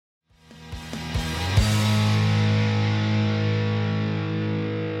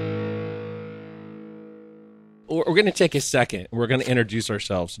we're going to take a second. We're going to introduce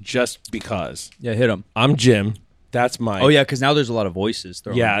ourselves just because. Yeah, hit them. I'm Jim. That's Mike. Oh, yeah, because now there's a lot of voices.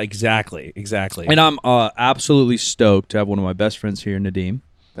 Yeah, exactly. And I'm absolutely stoked to have one of my best friends here, Nadeem.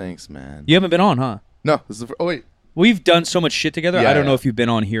 Thanks, man. You haven't been on, huh? No, this is oh wait, We've done so much shit together. Yeah, I don't know yeah. if you've been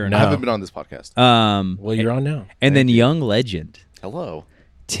on here or I not. haven't been on this podcast. Well, you're on now. And then young legend, Hello.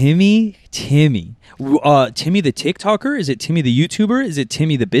 Timmy. Timmy the TikToker? Is it Timmy the YouTuber? Is it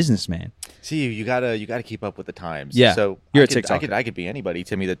Timmy the businessman? See, you gotta keep up with the times. Yeah, So you're a I TikToker. could be anybody.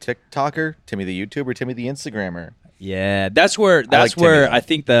 Timmy the TikToker, Timmy the YouTuber, Timmy the Instagrammer. Yeah, that's where like Timmy, though. I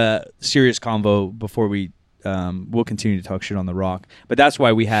think the serious convo before we we'll continue to talk shit on The Rock. But that's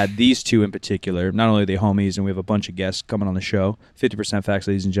why we had these two in particular. Not only are they homies, and we have a bunch of guests coming on the show. 50% Facts,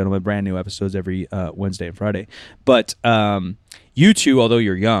 ladies and gentlemen. Brand new episodes every Wednesday and Friday. But you two, although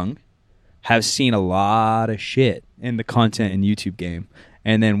you're young, have seen a lot of shit in the content and YouTube game.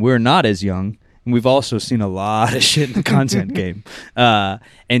 And then we're not as young, and we've also seen a lot of shit in the content game.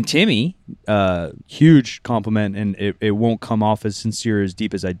 And Timmy, huge compliment, and it won't come off as sincere, as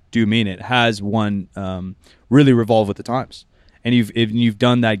deep as I do mean it, has one really revolve with the times. And you've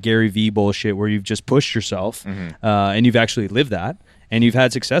done that Gary Vee bullshit where you've just pushed yourself, and you've actually lived that, and you've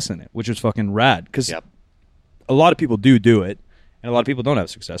had success in it, which was fucking rad. Because a lot of people do it, and a lot of people don't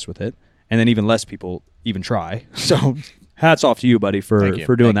have success with it, and then even less people even try. So hats off to you, buddy, for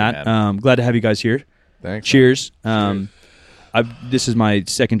doing that. Glad to have you guys here. Thanks. Cheers. This is my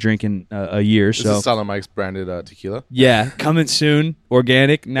second drink in a year. This So is Silent Mike's branded tequila. yeah, coming soon.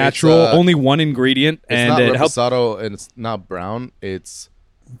 Organic, natural, only one ingredient, It's and not it helps. reposado and it's not brown. It's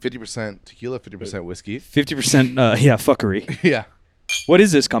 50% tequila, 50% whiskey. 50%. Fuckery. Yeah. What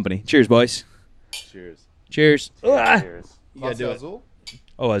is this company? Cheers, boys. Cheers. Cheers. Cheers. You gotta do it. Azul?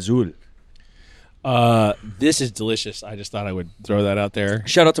 Oh, Azul. This is delicious. I just thought I would throw that out there.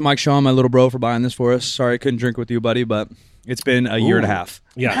 Shout out to Mike Shaw, my little bro, for buying this for us. Sorry I couldn't drink with you, buddy, but it's been a year and a half.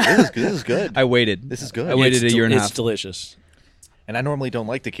 Yeah. This is good. I waited. This is good. I waited a year and a It's half. delicious. And I normally don't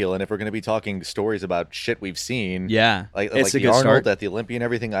like tequila, and if we're going to be talking stories about shit we've seen, Yeah, like it's a the good Arnold start. at the Olympia and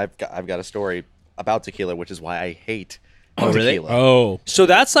everything, I've got a story about tequila, which is why I hate really? tequila. Oh. So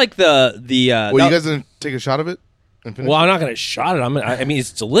that's like the Well, you guys didn't take a shot of it? And finish Well, it? I'm not going to shot it. I mean,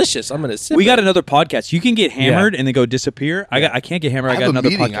 it's delicious. I'm going to sip we got it. another podcast. You can get hammered and then go disappear. I can't get hammered. I I got have a another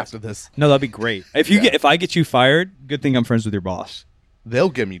meeting podcast. after this. No, that'd be great. If I get you fired, good thing I'm friends with your boss. They'll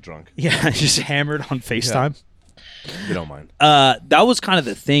get me drunk. Yeah, just hammered on FaceTime. You don't mind. That was kind of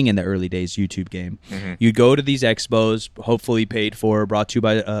the thing in the early days YouTube game. You'd go to these expos, hopefully paid for, brought to you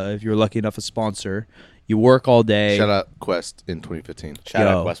by, if you're lucky enough, a sponsor. You work all day. Shout out Quest in 2015. Shout Yo.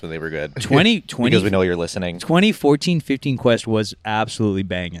 out Quest when they were good. 2020 because we know you're listening. 2014-15 Quest was absolutely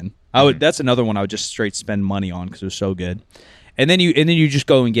banging. That's another one I would just straight spend money on because it was so good. And then you just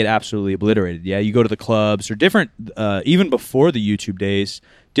go and get absolutely obliterated. Yeah, you go to the clubs or different. Even before the YouTube days,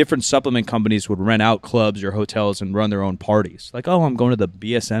 different supplement companies would rent out clubs or hotels and run their own parties. Like, oh, I'm going to the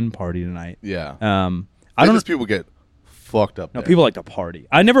BSN party tonight. Yeah. I don't. Fitness people get fucked up. No, there. people like to party.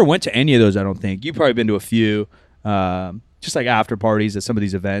 I never went to any of those. I don't think you've probably been to a few, just like after parties at some of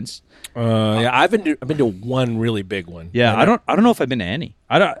these events. Yeah, I've been to one really big one. Yeah, And I don't know if I've been to any.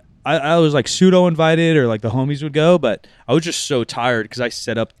 I was like pseudo invited or like the homies would go, but I was just so tired because I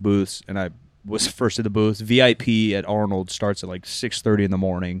set up booths and I was first at the booth. VIP at Arnold starts at like 6:30 in the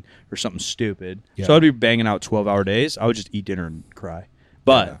morning or something stupid. Yeah. So I'd be banging out 12-hour days. I would just eat dinner and cry.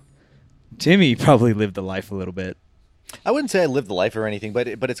 But Timmy probably lived the life a little bit. I wouldn't say I lived the life or anything, but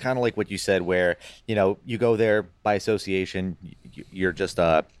it's kind of like what you said, where you go there by association. You're just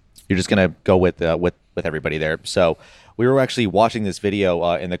gonna go with everybody there. So we were actually watching this video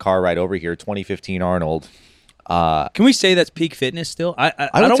in the car ride over here, 2015 Arnold. Can we say that's peak fitness still? I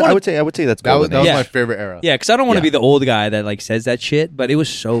would say that's That was golden age. Yeah. my favorite era. Yeah, because I don't want to Yeah. be the old guy that like says that shit, but it was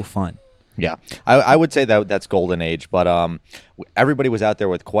so fun. Yeah, I would say that's golden age. But everybody was out there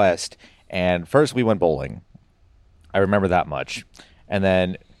with Quest, and first we went bowling. I remember that much, and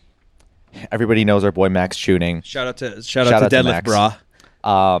then everybody knows our boy Max Tuning. Shout out to Shout out to Deadlift Max.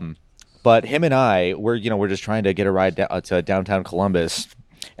 Bra. But him and I, we're just trying to get a ride to downtown Columbus,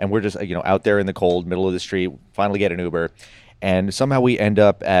 and we're just out there in the cold, middle of the street. Finally, get an Uber, and somehow we end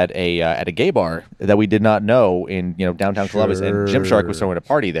up at a gay bar that we did not know in downtown Columbus, and Gymshark was throwing a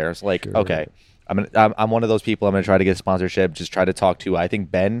party there. It's like, okay, I'm one of those people. I'm gonna try to get a sponsorship. Just try to talk to. I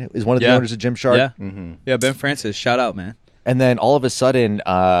think Ben is one of the owners of Gymshark. Yeah, yeah. Ben Francis, shout out, man. And then all of a sudden,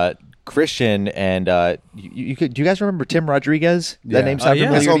 Christian and do you guys remember Tim Rodriguez? That Yeah. name sound Yeah,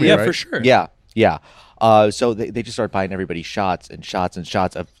 familiar? That's to homie, you? for right? sure. Yeah. So they just start buying everybody shots and shots and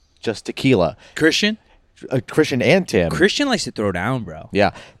shots of just tequila. Christian. Christian and Tim. Christian likes to throw down, bro.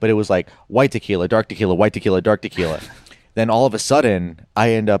 Yeah, but it was like white tequila, dark tequila, white tequila, dark tequila. Then all of a sudden,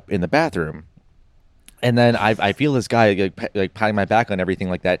 I end up in the bathroom, and then I feel this guy like patting my back on everything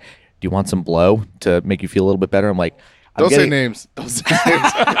like that. Do you want some blow to make you feel a little bit better? I'm like, Say names. Don't say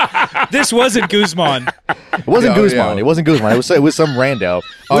names. This wasn't Guzman. It wasn't Yeah, Guzman. yeah. It wasn't Guzman. It was some rando.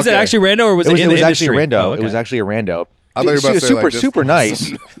 Was it Okay. actually rando or was it, It was, in it the was actually a industry? rando. Oh, okay. It was actually a rando. I thought you were about to say, super, like, this super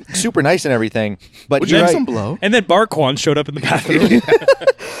person. nice, super nice and everything. But Would here you like I- some blow? And then Barquan showed up in the bathroom.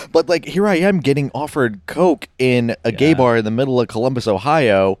 But like here I am getting offered coke in a gay bar in the middle of Columbus,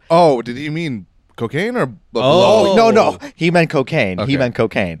 Ohio. Oh, did he mean cocaine or Oh. blow? No, he meant cocaine. He Okay. meant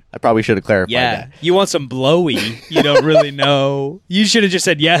cocaine. I probably should have clarified Yeah, that. you want some blowy? You don't really know. You should have just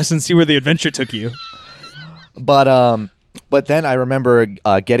said yes and see where the adventure took you. But then I remember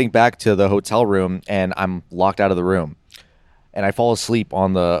getting back to the hotel room and I'm locked out of the room, and I fall asleep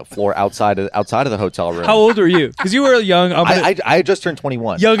on the floor outside of the hotel room. How old were you? Because you were young. I had just turned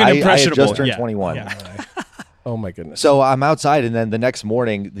 21. Young and I had impressionable. just turned Yeah. 21. Yeah. Oh my goodness. So I'm outside, and then the next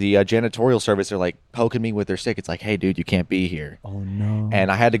morning, the janitorial service are like poking me with their stick. It's like, "Hey, dude, you can't be here." Oh no.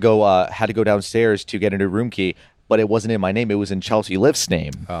 And I had to go downstairs to get a new room key, but it wasn't in my name. It was in Chelsea Lift's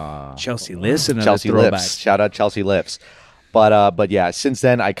name. Chelsea, listen. Chelsea Lifts. Shout out Chelsea Lifts. But yeah, since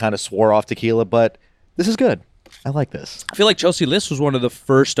then I kind of swore off tequila, but this is good. I like this. I feel like Chelsea List was one of the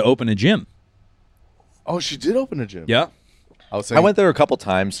first to open a gym. Oh, she did open a gym. Yeah. I was saying I went there a couple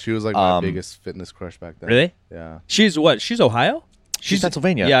times. she was like my biggest fitness crush back then. Really? Yeah. She's what? She's Ohio? She's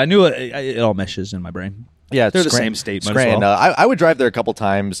Pennsylvania. Yeah, I knew it. It all meshes in my brain. Yeah, They're the Scran- same state, might as Scranton. well. I would drive there a couple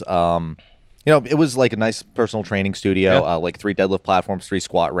times. It was like a nice personal training studio, Yeah. like 3 deadlift platforms, 3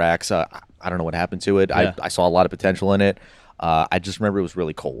 squat racks. I don't know what happened to it. Yeah. I saw a lot of potential in it. I just remember it was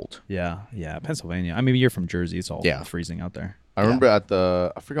really cold. Yeah, Pennsylvania. I mean, you're from Jersey. It's all Yeah. freezing out there. I remember at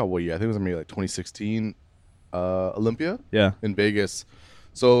I forgot what year. I think it was maybe like 2016 Olympia Yeah. in Vegas.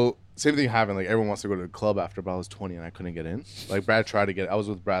 So same thing happened. Like everyone wants to go to the club after, but I was 20 and I couldn't get in. Like Brad tried to get. I was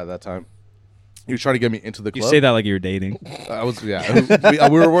with Brad at that time. He was trying to get me into the You club. say that like you're dating. I was we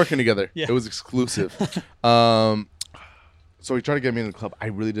were working together. Yeah. It was exclusive. So he tried to get me in the club. I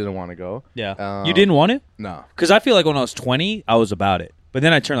really didn't want to go. Yeah. You didn't want it? No. Because I feel like when I was 20, I was about it. But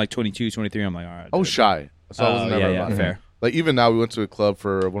then I turned like 22, 23. I'm like, all right. I was dude. shy, so I was Oh, never yeah, about it. fair. Like even now, we went to a club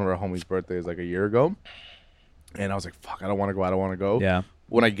for one of our homies' birthdays like a year ago, and I was like, "Fuck, I don't want to go. I don't want to go." Yeah.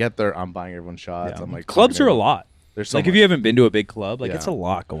 When I get there, I'm buying everyone shots. Yeah. I'm like, Clubs fucking are a everyone. lot. There's so Like if much. you haven't been to a big club, like Yeah. it's a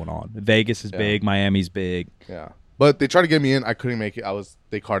lot going on. Vegas is Yeah. big, Miami's big. Yeah, but they tried to get me in. I couldn't make it.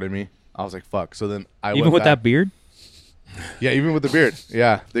 They carded me. I was like, "Fuck." So then I Even went with back. that beard? Yeah, even with the beard.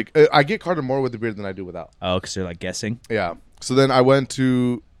 Yeah, I get carded more with the beard than I do without. Oh, because they're like guessing. Yeah. So then I went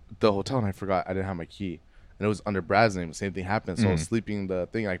to the hotel and I forgot I didn't have my key. And it was under Brad's name. The same thing happened. So I was sleeping the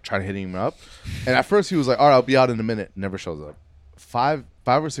thing. I tried hitting him up. And at first he was like, all right, I'll be out in a minute. Never shows up. 5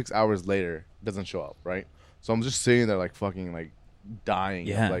 or 6 hours later, doesn't show up, right? So I'm just sitting there like fucking like dying.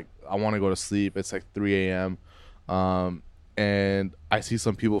 Yeah. Like I want to go to sleep. It's like 3 a.m. And I see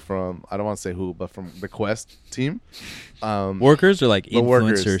some people from, I don't want to say who, but from the Quest team. Workers or like The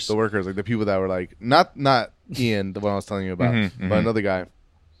workers, influencers? like the people that were like not Ian, the one I was telling you about, but another guy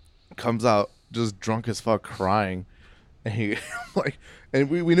comes out just drunk as fuck, crying, and he like, and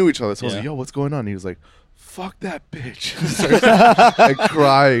we knew each other, so I was like, Yeah. "Yo, what's going on?" He was like, "Fuck that bitch," Starts, like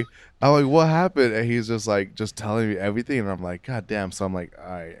crying. I'm like, "What happened?" And he's just like, just telling me everything, and I'm like, "God damn!" So I'm like, "All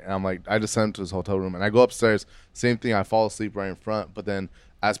right," and I'm like, I just sent him to his hotel room, and I go upstairs. Same thing, I fall asleep right in front, but then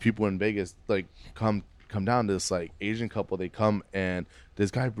as people in Vegas like come down to this like Asian couple, they come and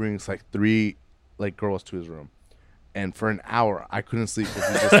this guy brings like 3 like girls to his room, and for an hour I couldn't sleep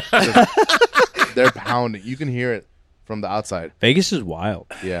because they're pounding. You can hear it from the outside. Vegas is wild.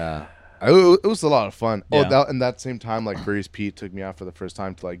 Yeah, it was a lot of fun. Yeah. Oh, and that same time, like Furious Pete took me out for the first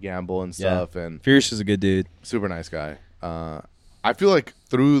time to like gamble and stuff, and Fierce is a good dude. super nice guy. I feel like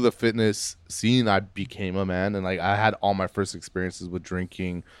through the fitness scene, I became a man, and like I had all my first experiences with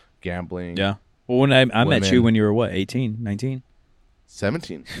drinking, gambling. Yeah. Well, when I met Women. you when you were what, 18, 19?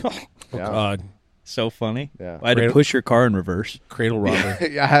 17. Oh Yeah. God, So funny. Yeah. I had to Cradle- push your car in reverse. cradle robber.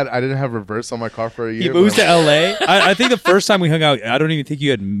 Yeah, I didn't have reverse on my car for a year. He but moves to I'm- LA. I think the first time we hung out, I don't even think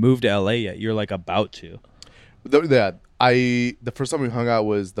you had moved to LA yet. You're like about to. The first time we hung out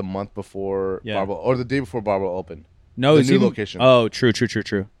was the month before Yeah. Barbell, or the day before Barbell opened. No, The it's new even- location. Oh, true.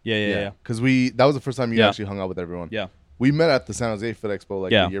 Yeah. Because that was the first time you Yeah. actually hung out with everyone. Yeah. We met at the San Jose Fit Expo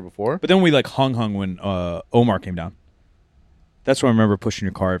like Yeah. the year before. But then we like hung when Omar came down. That's when I remember pushing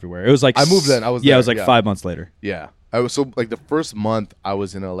your car everywhere. It was like I moved then. I was yeah, there, it was like yeah. 5 months later. Yeah. I was so like the first month I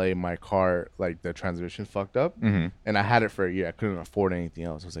was in LA, my car like the transmission fucked up, and I had it for a year. I couldn't afford anything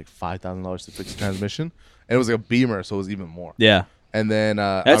else. It was like $5,000 to fix the transmission, and it was like a Beamer, so it was even more. Yeah. And then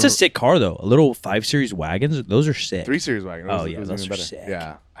That's a sick car though. A little 5 Series wagons. Those are sick. 3 Series wagon. Oh, yeah, it was those even are better. sick.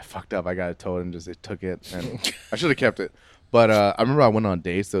 Yeah, I fucked up. I got it towed and it took it, and I should have kept it. But I remember I went on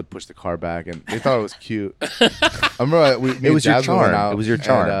dates. They would push the car back, and they thought it was cute. I remember me It was and your Jasmine went charm. out, It was your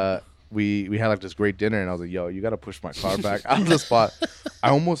charm. And, we had like this great dinner, and I was like, "Yo, you got to push my car back out of the spot." I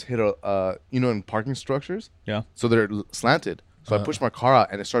almost hit in parking structures. Yeah. So they're slanted. So I pushed my car out,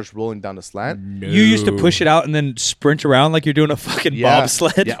 and it starts rolling down the slant. You used to push it out and then sprint around like you're doing a fucking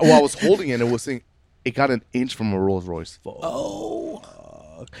bobsled. Yeah. Well, I was holding it, and it was saying it got an inch from a Rolls Royce.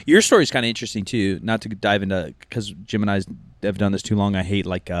 Your story's kind of interesting too. Not to dive into, because Jim and I have done this too long. I hate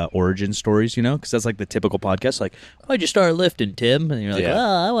like origin stories, because that's like the typical podcast. Like, why'd you start lifting, Tim? And you're like, Yeah.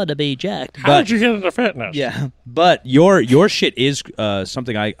 oh, I want to be jacked. How did you get into fitness? Yeah, but your shit is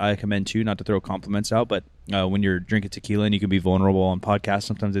something I commend too. Not to throw compliments out, but when you're drinking tequila and you can be vulnerable on podcasts,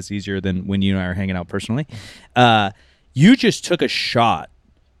 sometimes it's easier than when you and I are hanging out personally. You just took a shot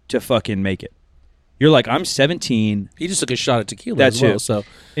to fucking make it. You're like, I'm 17. He just took a shot at tequila That's as well. it. So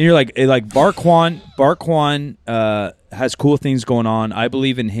And you're like Barkwan has cool things going on. I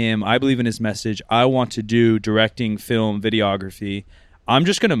believe in him. I believe in his message. I want to do directing, film, videography. I'm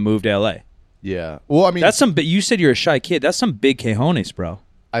just gonna move to LA. Yeah. Well, I mean, That's some. You said you're a shy kid. That's some big cojones, bro.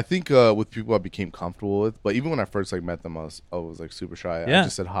 I think with people I became comfortable with, but even when I first like met them, I was like super shy. Yeah. I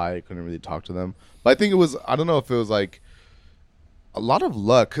just said hi. I couldn't really talk to them. But I think it was, I don't know if it was like a lot of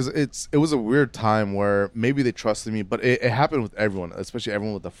luck, because it was a weird time where maybe they trusted me, but it happened with everyone, especially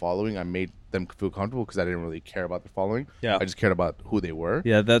everyone with the following. I made them feel comfortable because I didn't really care about the following. Yeah. I just cared about who they were.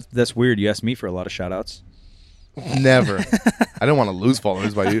 Yeah, that's weird. You asked me for a lot of shout outs. Never. I didn't want to lose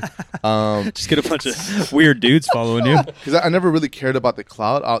followers by you. Just get a bunch of weird dudes following you. Because I never really cared about the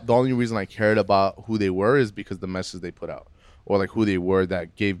cloud. The only reason I cared about who they were is because the message they put out, or like who they were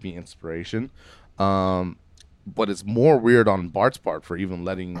that gave me inspiration. But it's more weird on Bart's part for even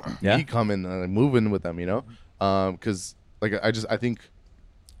letting me come in and like, move in with them, because like I think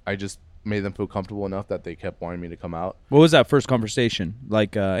I just made them feel comfortable enough that they kept wanting me to come out. What was that first conversation?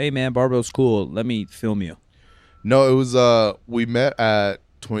 Like, hey man, Barbell's cool. Let me film you. No, it was we met at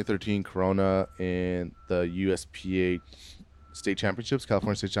 2013 Corona in the USPA state championships,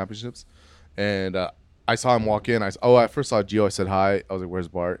 California state championships, and I saw him walk in. I first saw Gio. I said hi. I was like, "Where's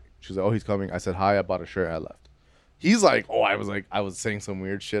Bart?" She was like, "Oh, he's coming." I said hi. I bought a shirt. I left. He's like, "Oh, I was saying some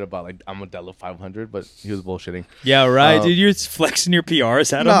weird shit about like I'm a deadlift 500," but he was bullshitting. Yeah, right, dude. You're flexing your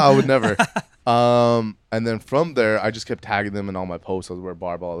PRs at him. No, I would never. And then from there, I just kept tagging them in all my posts. I was wearing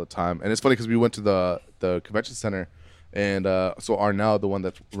barbell all the time. And it's funny because we went to the convention center, and so Arnell, the one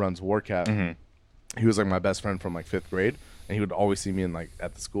that runs WarCat, he was like my best friend from like 5th grade, and he would always see me in like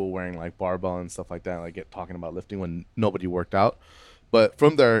at the school wearing like barbell and stuff like that, and like talking about lifting when nobody worked out. But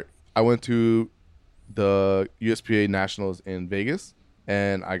from there, I went to the USPA Nationals in Vegas,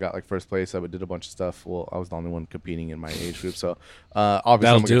 and I got like first place. I did a bunch of stuff. Well, I was the only one competing in my age group, so obviously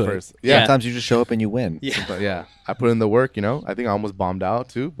That'll I'm gonna do get it. first. Yeah. Sometimes you just show up and you win. Yeah. But yeah, I put in the work. I think I almost bombed out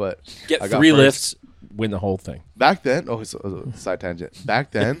too, but get I got 3 first. lifts, win the whole thing. Back then. Oh, side tangent.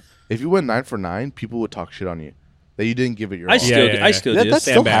 Back then, if you went 9 for 9, people would talk shit on you that you didn't give it your all. I still Yeah, do. yeah, I yeah. still That, do. that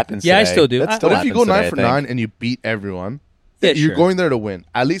still Stand back. happens. Yeah, I today. still do. That still But if you go happens 9 today, for I think. 9 and you beat everyone, Yeah, you're sure. going there to win.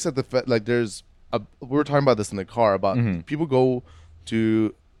 At least at the like, there's we were talking about this in the car about people go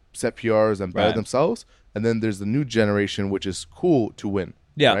to set PRs and better Right. themselves, and then there's the new generation which is cool to win.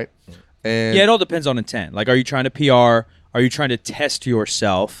 Yeah. Right. And Yeah, it all depends on intent. Like, are you trying to PR? Are you trying to test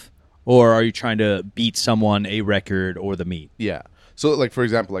yourself? Or are you trying to beat someone, a record, or the meet? Yeah. So, like, for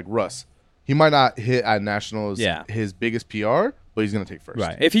example, like Russ, he might not hit at nationals his biggest PR, but he's gonna take first.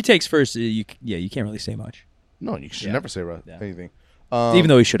 Right. If he takes first, you can't really say much. No, you should never say Russ anything. Even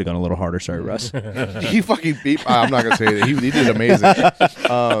though he should have gone a little harder. Sorry, Russ. He fucking beat. I'm not gonna say that he did amazing.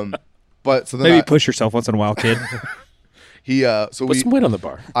 But so then Maybe push yourself once in a while, kid. he so Put some weight on the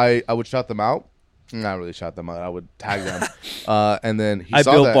bar. I would shout them out. Not really shout them out. I would tag them, and then he I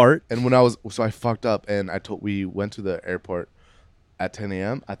saw built that. Bart. And when I fucked up, and we went to the airport at 10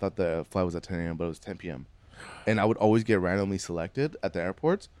 a.m. I thought the flight was at 10 a.m., but it was 10 p.m. And I would always get randomly selected at the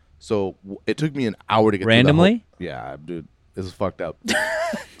airports, so it took me an hour to get Randomly? through the whole, yeah, dude, this is fucked up.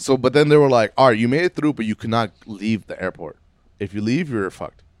 So, but then they were like, "All right, you made it through, but you could not leave the airport. If you leave, you're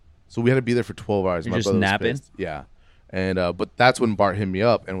fucked." So we had to be there for 12 hours. You're My just brother was napping? pissed. Yeah. And but that's when Bart hit me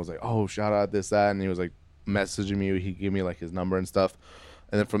up and was like, "Oh, shout out this, that," and he was like messaging me. He gave me like his number and stuff.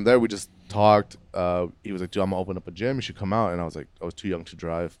 And then from there we just talked. He was like, "Dude, I'm gonna open up a gym. You should come out." And I was like, I was too young to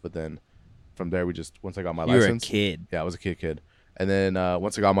drive, but then from there, once I got my You were a license. kid. Yeah, I was a kid. And then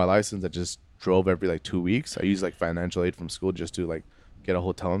once I got my license, I just drove every like 2 weeks. I used like financial aid from school just to like get a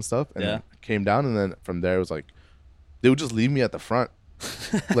hotel and stuff. And Yeah. then came down, and then from there it was like they would just leave me at the front.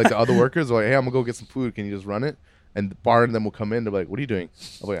 Like the other workers were like, hey, I'm gonna go get some food. Can you just run it? And the bar and them will come in. They're like, what are you doing?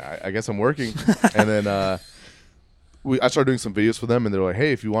 I'm like, I guess I'm working. And then I started doing some videos for them, and they're like,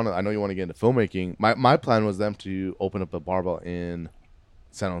 hey, if you want to, I know you want to get into filmmaking. My plan was them to open up a barbell in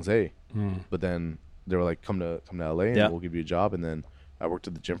San Jose, but then they were like, come to LA and we'll give you a job. And then I worked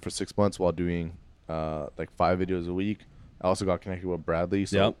at the gym for 6 months while doing like 5 videos a week. I also got connected with Bradley,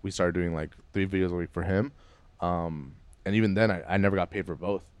 so we started doing like 3 videos a week for him. And even then, I never got paid for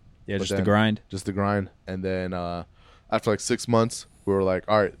both. Yeah, But just the then- grind. Just the grind. And then after like 6 months, we were like,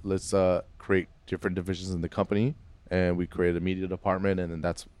 all right, let's create different divisions in the company. And we created a media department, and then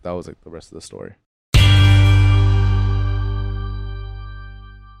that was like the rest of the story.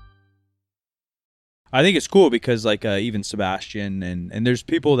 I think it's cool because like even Sebastian and there's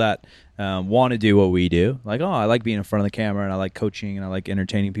people that want to do what we do. Like, oh, I like being in front of the camera and I like coaching and I like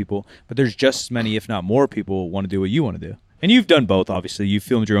entertaining people. But there's just as many, if not more, people want to do what you want to do. And you've done both, obviously. You've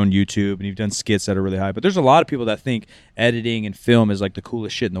filmed your own YouTube and you've done skits that are really high. But there's a lot of people that think editing and film is like the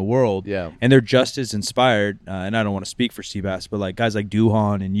coolest shit in the world. Yeah. And they're just as inspired. And I don't want to speak for Seabass, but like guys like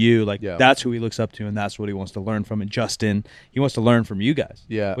Duhan and you, like that's who he looks up to and that's what he wants to learn from. And Justin, he wants to learn from you guys.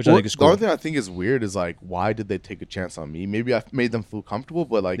 Yeah. Which I think is cool. The only thing I think is weird is like, why did they take a chance on me? Maybe I made them feel comfortable,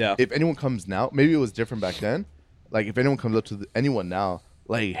 but like, if anyone comes now, maybe it was different back then. Like, if anyone comes up to anyone now,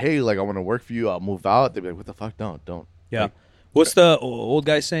 like, hey, like, I want to work for you, I'll move out. They'd be like, what the fuck? Don't. Yeah. Like, What's the old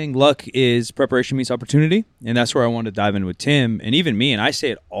guy saying? Luck is preparation meets opportunity. And that's where I wanted to dive in with Tim and even me. And I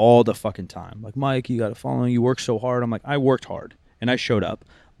say it all the fucking time. Like, Mike, you got to follow. You work so hard. I'm like, I worked hard and I showed up.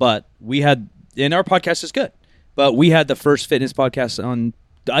 But and our podcast is good. But we had the first fitness podcast on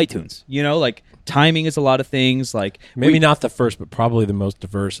iTunes. You know, like timing is a lot of things. Like maybe not the first, but probably the most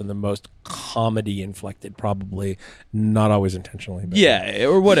diverse and the most comedy inflected. Probably not always intentionally. But yeah,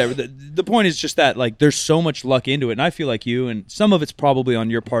 or whatever. The point is just that like there's so much luck into it, and I feel like you, and some of it's probably on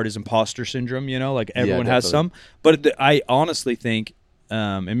your part is imposter syndrome. You know, like everyone has some. But I honestly think.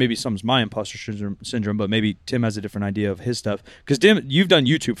 And maybe some's my imposter syndrome, but maybe Tim has a different idea of his stuff. Because Tim, you've done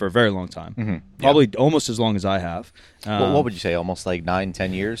YouTube for a very long time, probably almost as long as I have. What would you say? Almost like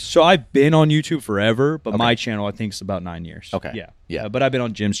 9-10 years. So I've been on YouTube forever, but my channel I think is about 9 years. Okay. Yeah. But I've been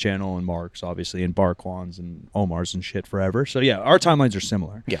on Jim's channel and Mark's, obviously, and Barquan's and Omar's and shit forever. So yeah, our timelines are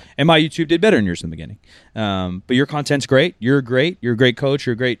similar. Yeah. And my YouTube did better than yours in the beginning. But your content's great. You're great. You're a great coach.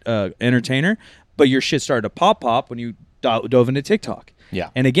 You're a great entertainer. But your shit started to pop when you dove into TikTok. Yeah.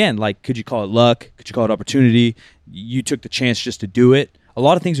 And again, like, could you call it luck? Could you call it opportunity? You took the chance just to do it. A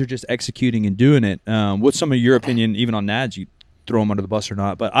lot of things are just executing and doing it. What's some of your opinion, even on Nads, you throw them under the bus or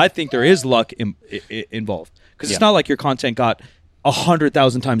not? But I think there is luck involved. Because it's not like your content got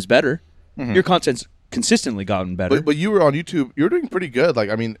 100,000 times better. Your content's consistently gotten better. But you were on YouTube. You were doing pretty good. Like,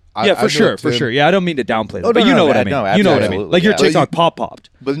 I mean, for sure. Yeah, I don't mean to downplay that, but no, you know no, what I no, mean. no, You know what I mean. absolutely, Like your yeah. TikTok popped.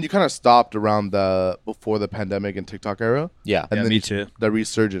 But then you kind of stopped around before the pandemic and TikTok era. Yeah. And Yeah, then me too. The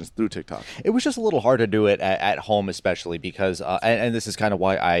resurgence through TikTok. It was just a little hard to do it at home, especially because, and this is kind of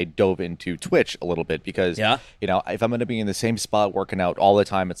why I dove into Twitch a little bit because, you know, if I'm going to be in the same spot working out all the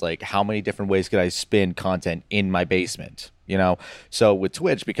time, it's like, how many different ways could I spin content in my basement? You know, so with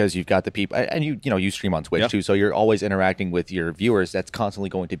Twitch, because you've got the people, and you stream on Twitch too, so you're always interacting with your viewers. That's constantly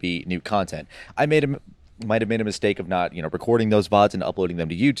going to be new content. I might have made a mistake of not, recording those VODs and uploading them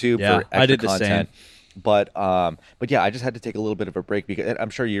to YouTube for extra I did the content. same. But yeah, I just had to take a little bit of a break because and I'm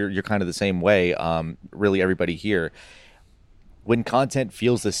sure you're kind of the same way. Really, everybody here. When content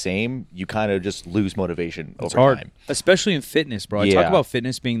feels the same, you kind of just lose motivation over time. Especially in fitness, bro. I talk about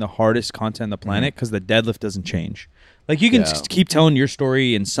fitness being the hardest content on the planet because the deadlift doesn't change. Like you can keep telling your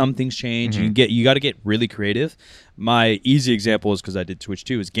story and some things change. You got to get really creative. My easy example is because I did Twitch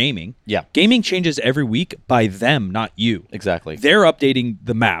too is gaming. Yeah. Gaming changes every week by them, not you. Exactly. They're updating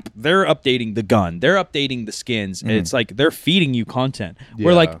the map. They're updating the gun. They're updating the skins. And it's like they're feeding you content.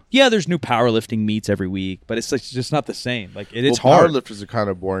 We're like, there's new powerlifting meets every week, but it's like just not the same. Like it's hard. Powerlifters are kind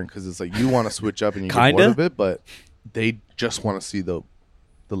of boring because it's like you want to switch up and you get bored of it, but they just want to see the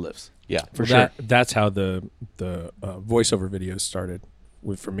lifts. Yeah, for sure. That's how the voiceover videos started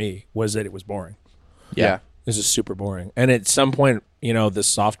for me, was that it was boring. Yeah. This is super boring. And at some point, the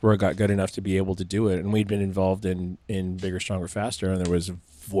software got good enough to be able to do it. And we'd been involved in Bigger, Stronger, Faster. And there was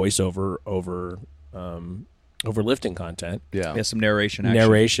voiceover over lifting content. Yeah. Some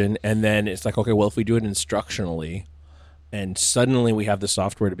narration. And then it's like, okay, well, if we do it instructionally and suddenly we have the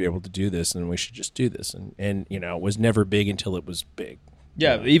software to be able to do this, then we should just do this. And it was never big until it was big.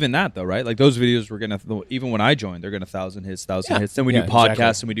 Yeah, even that though, right? Like those videos were gonna, even when I joined, they're gonna 1,000 hits, 1,000 hits. Then we do podcasts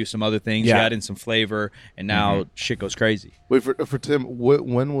exactly. and we do some other things. Yeah. You add in some flavor, and now shit goes crazy. Wait for Tim.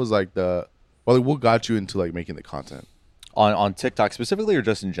 When was like what got you into like making the content? On TikTok specifically, or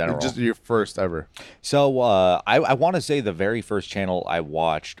just in general? Just your first ever. So I want to say the very first channel I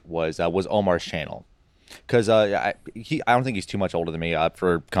watched was Omar's channel, because I don't think he's too much older than me.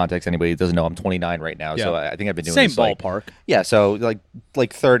 For context, anybody who doesn't know, I'm 29 right now, so I think I've been doing Same this, like, ballpark. yeah, so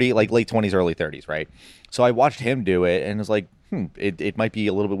like 30, like late 20s, early 30s, right? So I watched him do it, and it was like, it might be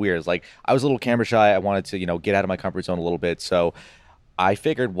a little bit weird. It's like I was a little camera shy. I wanted to get out of my comfort zone a little bit, so I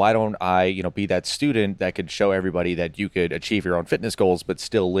figured, why don't I, be that student that could show everybody that you could achieve your own fitness goals, but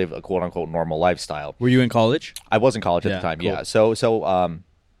still live a quote unquote normal lifestyle. Were you in college? I was in college at Yeah, the time. cool. Yeah. So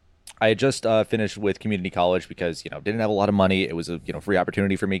I had just finished with community college because, didn't have a lot of money. It was a, free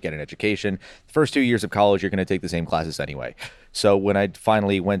opportunity for me to get an education. The first 2 years of college, you're going to take the same classes anyway. So when I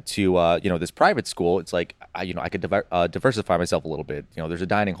finally went to, this private school, it's like, I could diversify myself a little bit. There's a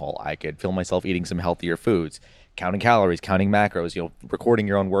dining hall. I could film myself eating some healthier foods, counting calories, counting macros, recording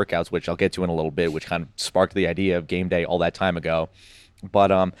your own workouts, which I'll get to in a little bit, which kind of sparked the idea of game day all that time ago.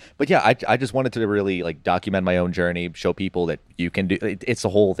 But yeah, I just wanted to really like document my own journey, show people that you can do it. It's the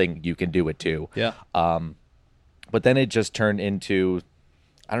whole thing. You can do it too. Yeah. But then it just turned into,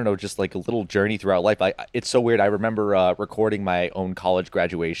 I don't know, just like a little journey throughout life. It's so weird. I remember recording my own college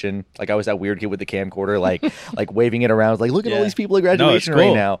graduation. Like I was that weird kid with the camcorder, like waving it around. Like, look at all these people at graduation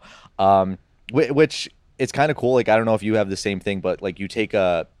right now. Which it's kind of cool. Like, I don't know if you have the same thing, but like you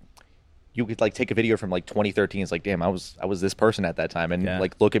could like take a video from like 2013. It's like, damn, I was this person at that time, and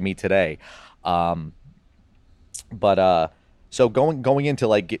like look at me today. So going into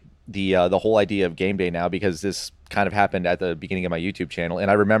like the whole idea of game day now, because this kind of happened at the beginning of my YouTube channel, and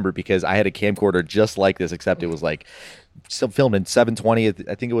I remember because I had a camcorder just like this, except it was like still filmed in 720.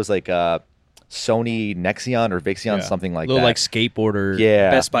 I think it was like Sony Nexion or Vixion, something like little that. like skateboarder,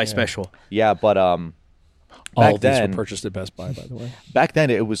 Yeah. Best Buy special. Yeah, but All back of these then, were purchased at Best Buy, by the way. back then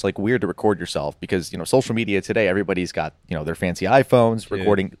it was like weird to record yourself because social media today, everybody's got their fancy iPhones,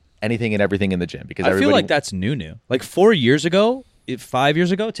 recording anything and everything in the gym, because I everybody feel like that's new. Like 4 years ago, 5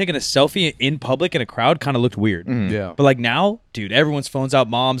 years ago, taking a selfie in public in a crowd kind of looked weird. Yeah. But like now, dude, everyone's phones out,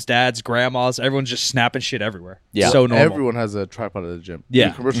 moms, dads, grandmas, everyone's just snapping shit everywhere. Yeah. So normal. Everyone has a tripod at the gym. Yeah.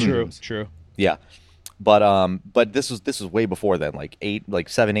 Even commercial gyms. True. Yeah. But this was way before then, like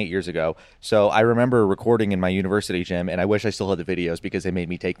 7, 8 years ago. So I remember recording in my university gym, and I wish I still had the videos because they made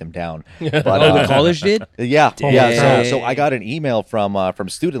me take them down. But The college did? yeah. Dang. So I got an email from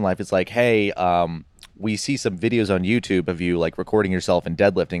Student Life. It's like, hey, we see some videos on YouTube of you like recording yourself and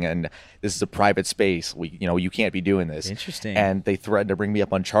deadlifting, and this is a private space. You can't be doing this. Interesting. And they threatened to bring me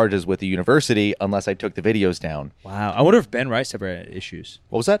up on charges with the university unless I took the videos down. Wow. I wonder if Ben Rice ever had issues.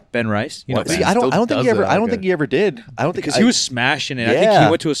 What was that? Ben Rice? You know, What? See, He I don't still think does he ever. it, I don't okay. think he ever did. I don't think because he was smashing it. I think Yeah. he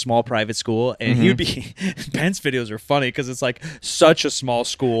went to a small private school, and he would be Ben's videos are funny because it's like such a small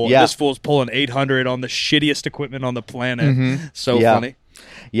school. Yeah. This fool's pulling 800 on the shittiest equipment on the planet. So Yeah. funny.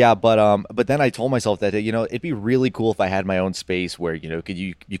 Yeah, but then I told myself that it'd be really cool if I had my own space where you could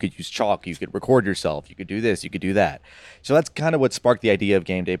use chalk, you could record yourself, you could do this, you could do that. So that's kind of what sparked the idea of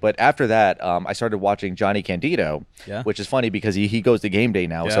game day. But after that, I started watching Johnny Candido, which is funny because he goes to game day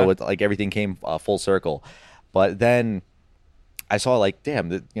now, so it's like everything came full circle. But then I saw like,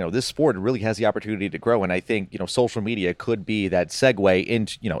 damn, this sport really has the opportunity to grow, and I think social media could be that segue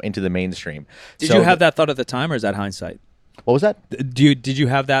into the mainstream. Did So you have that thought at the time, or is that hindsight? What was that? Did you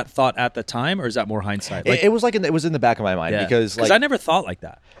have that thought at the time, or is that more hindsight? It was like it was in the back of my mind because I never thought like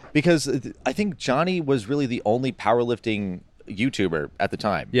that. because I think Johnny was really the only powerlifting YouTuber at the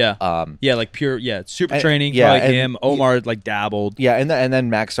time. Yeah. Like pure. Yeah. Super and- training. yeah, Like and- him. Omar like dabbled. Yeah, and then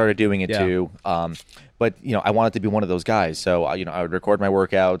Max started doing it Yeah. too. But I wanted to be one of those guys, so I would record my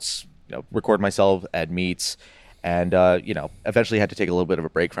workouts, record myself at meets, and eventually had to take a little bit of a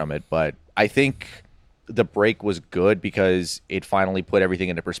break from it. But I think the break was good because it finally put everything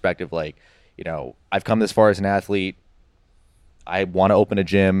into perspective. Like, I've come this far as an athlete. I want to open a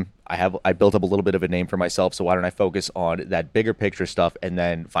gym. I built up a little bit of a name for myself, so why don't I focus on that bigger picture stuff and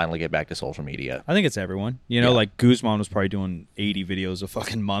then finally get back to social media? I think it's everyone. Like Guzman was probably doing 80 videos a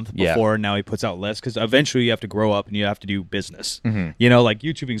fucking month before, and now he puts out less because eventually you have to grow up and you have to do business. Like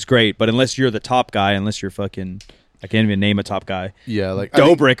YouTubing's great, but unless you're the top guy, unless you're fucking, I can't even name a top guy. Yeah, like I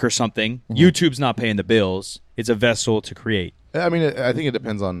think- Dobrik or something. YouTube's not paying the bills. It's a vessel to create. I mean, I think it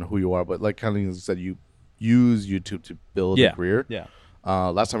depends on who you are, but like kind of said, you use YouTube to build a career. Yeah.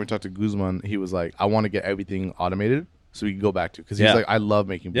 Last time we talked to Guzman, he was like, I want to get everything automated so we can go back to, because he's Yeah. like, I love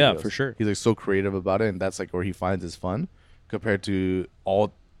making videos. Yeah, for sure. He's like so creative about it, and that's like where he finds his fun, compared to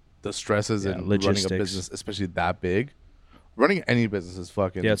all the stresses and running a logistics. business, especially that big. Running any business is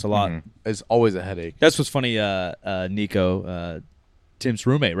fucking. Yeah, it's a lot. It's always a headache. That's what's funny. Nico, Tim's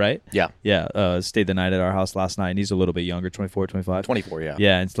roommate, right? Yeah. Yeah, stayed the night at our house last night, and he's a little bit younger, 24, 25. 24, yeah.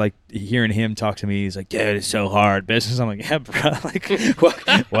 Yeah, it's like hearing him talk to me. He's like, "Dude, it's so hard business." I'm like, "Yeah, bro. Like,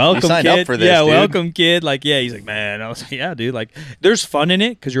 welcome, signed kid. up for this, yeah, dude." welcome, kid." Like, yeah. He's like, "Man," I was like, "Yeah, dude. Like, there's fun in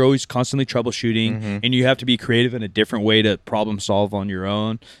it because you're always constantly troubleshooting, and you have to be creative in a different way to problem solve on your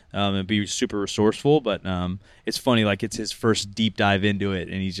own, and be super resourceful." But it's funny, like it's his first deep dive into it,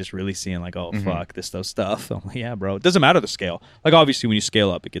 and he's just really seeing like, "Oh fuck, this stuff." I'm like, "Yeah, bro. It doesn't matter the scale. Like, obviously, when you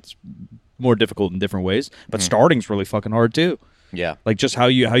scale up, it gets more difficult in different ways, but starting's really fucking hard too." Yeah. Like just how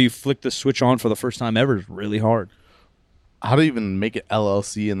you flick the switch on for the first time ever is really hard. How to even make it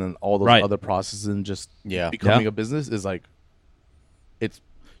LLC and then all those Right. other processes and just Yeah. becoming Yeah. a business is like, it's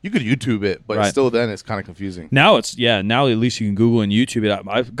you could YouTube it, but Right. still then it's kind of confusing. Now now at least you can Google and YouTube it.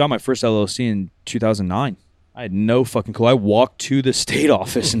 I got my first LLC in 2009. I had no fucking clue. I walked to the state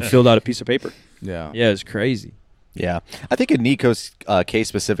office and filled out a piece of paper. Yeah. Yeah, it's crazy. Yeah, I think in Nico's case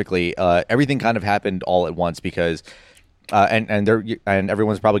specifically, everything kind of happened all at once because, and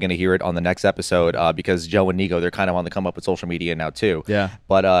everyone's probably going to hear it on the next episode because Joe and Nico, they're kind of on the come up with social media now too. Yeah.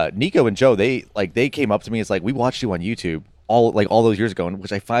 But Nico and Joe, they came up to me. It's like, we watched you on YouTube all those years ago,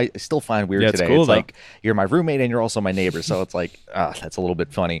 which I still find weird Yeah, it's today. cool, It's though. like you're my roommate and you're also my neighbor, so it's like that's a little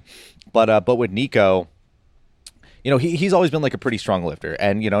bit funny. But with Nico, you know, he's always been like a pretty strong lifter,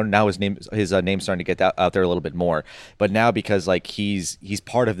 and you know now his name's starting to get out there a little bit more. But now because like he's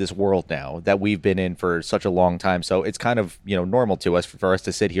part of this world now that we've been in for such a long time, so it's kind of normal to us for us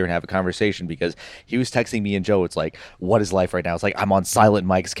to sit here and have a conversation. Because he was texting me and Joe, it's like, what is life right now? It's like I'm on Silent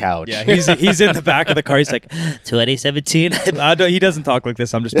Mike's couch. Yeah, he's in the back of the car. He's like 2017. He doesn't talk like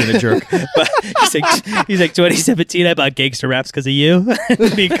this. I'm just being a jerk. But he's like 2017. I bought gangster raps because of you.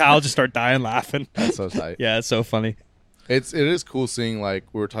 Me and Kyle just start dying laughing. That's so tight. Yeah, it's so funny. It is cool seeing, like,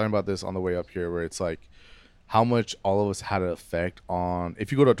 we were talking about this on the way up here, where it's like how much all of us had an effect on,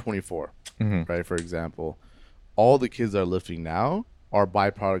 if you go to 24, right, for example, all the kids that are lifting now are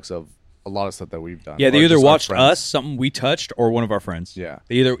byproducts of a lot of stuff that we've done. Yeah, they or either just our watched friends. us, something we touched, or one of our friends. Yeah.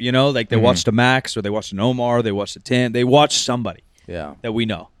 They either, like they watched a Max, or they watched an Omar, they watched a Tim. They watched somebody Yeah. that we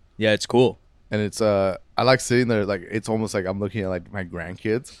know. Yeah, it's cool. And it's I like sitting there, like, it's almost like I'm looking at like my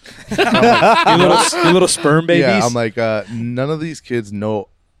grandkids. Your little sperm babies. Yeah, I'm like, none of these kids know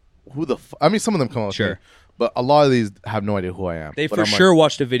who the I mean, some of them come up Sure. with me, but a lot of these have no idea who I am. They But for I'm like, sure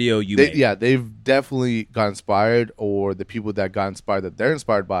watched a video you made. yeah, they've definitely got inspired, or the people that got inspired that they're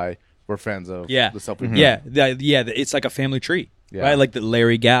inspired by were fans of Yeah. the stuff we've done. Yeah. It's like a family tree. Yeah. Right, like the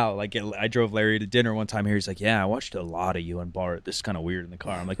Larry Gow. Like I drove Larry to dinner one time here. He's like, "Yeah, I watched a lot of you and Bart. This is kind of weird in the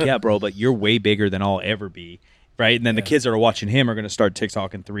car." I'm like, "Yeah, bro, but you're way bigger than I'll ever be." Right, and then the kids that are watching him are going to start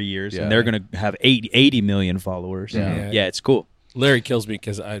TikTok in 3 years, Yeah. and they're going to have 80 million followers. Yeah. Yeah, it's cool. Larry kills me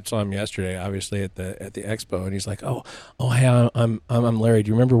because I saw him yesterday, obviously at the expo, and he's like, "Oh, hey, I'm Larry. Do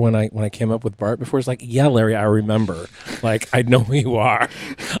you remember when I came up with Bart before?" It's like, "Yeah, Larry, I remember. Like, I know who you are.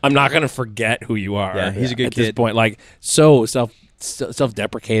 I'm not gonna forget who you are." Yeah, he's a good at this kid. point. Like, so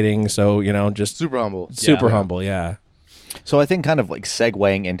self-deprecating. So just Super humble. super Yeah. humble. Yeah. So I think kind of like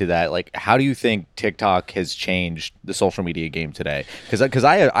segueing into that, like, how do you think TikTok has changed the social media game today? Because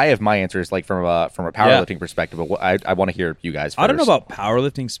I have my answers like from a powerlifting perspective, but I want to hear you guys first. I don't know about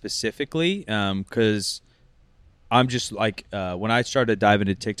powerlifting specifically, because I'm just like when I started diving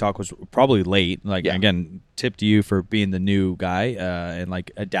into TikTok was probably late. Like again, tip to you for being the new guy and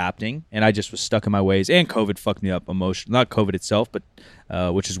like adapting. And I just was stuck in my ways. And COVID fucked me up emotionally. Not COVID itself, but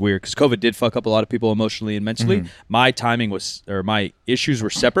which is weird because COVID did fuck up a lot of people emotionally and mentally. My timing my issues were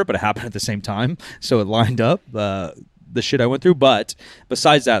separate, but it happened at the same time, so it lined up the shit I went through. But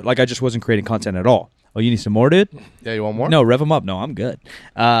besides that, like I just wasn't creating content at all. Oh, you need some more, dude? Yeah, you want more? No, rev him up. No, I'm good.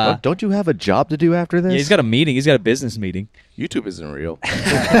 Don't you have a job to do after this? Yeah, he's got a meeting. He's got a business meeting. YouTube isn't real.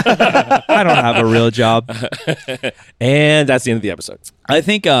 I don't have a real job. And that's the end of the episode. I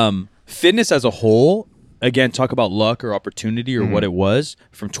think fitness as a whole, again, talk about luck or opportunity or what it was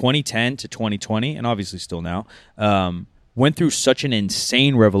from 2010 to 2020, and obviously still now, went through such an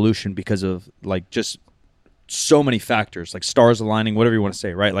insane revolution because of like just so many factors, like stars aligning, whatever you want to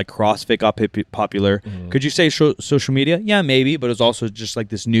say, right? Like CrossFit got popular. Could you say social media? Yeah, maybe, but it was also just like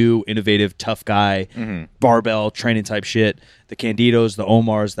this new, innovative, tough guy, barbell training type shit. The Candidos, the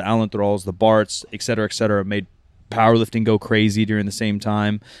Omars, the Alan Thralls, the Barts, et cetera, made powerlifting go crazy during the same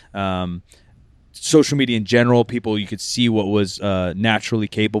time. social media in general. People, you could see what was naturally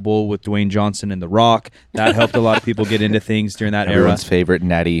capable with Dwayne Johnson and The Rock. That helped a lot of people get into things during that era. Everyone's favorite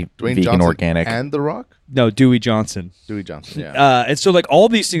natty Dwayne vegan Johnson organic. and The Rock, No, Dewey Johnson. Dewey Johnson. Yeah. And so like all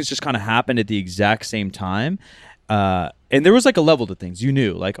these things just kind of happened at the exact same time. And there was like a level to things. You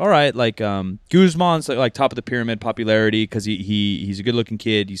knew, like, all right, like Guzman's like top of the pyramid popularity because he's a good looking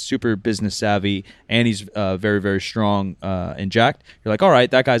kid. He's super business savvy and he's very, very strong and jacked. You're like, all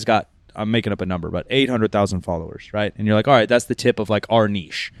right, that guy's got, I'm making up a number, but 800,000 followers, right? And you're like, all right, that's the tip of like our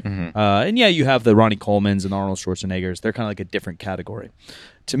niche. And yeah, you have the Ronnie Colemans and the Arnold Schwarzeneggers. They're kind of like a different category.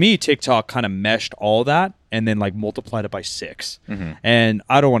 To me, TikTok kind of meshed all that and then like multiplied it by 6. And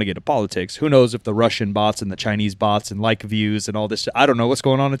I don't want to get into politics. Who knows if the Russian bots and the Chinese bots and like views and all this, I don't know what's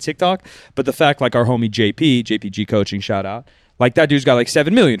going on at TikTok. But the fact like our homie JPG Coaching, shout out, like that dude's got like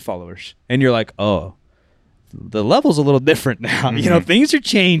 7 million followers. And you're like, oh, the level's a little different now. You know, things are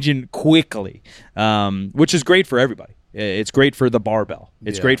changing quickly, which is great for everybody. It's great for the barbell.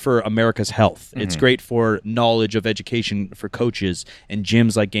 It's great for America's health. It's great for knowledge of education for coaches and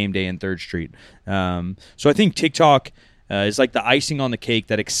gyms like Game Day and 3rd Street. So I think TikTok is like the icing on the cake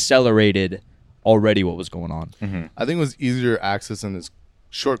that accelerated already what was going on. I think it was easier access in this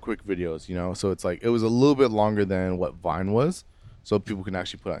short, quick videos, you know? So it's like, it was a little bit longer than what Vine was, so people can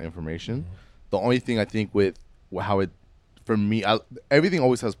actually put out information. The only thing I think with how it, for me, everything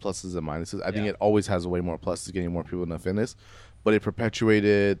always has pluses and minuses. I think it always has way more pluses, getting more people into fitness, but it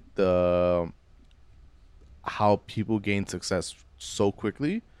perpetuated how people gain success so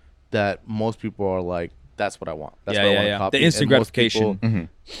quickly that most people are like, that's what I want. That's what I want to copy. The instant And most gratification. people,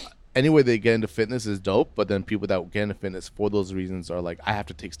 any way they get into fitness is dope, but then people that get into fitness for those reasons are like, I have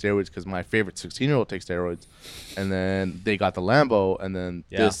to take steroids because my favorite 16-year-old takes steroids, and then they got the Lambo, and then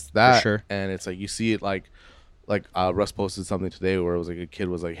this, that, for sure. And it's like, you see it like Russ posted something today where it was like a kid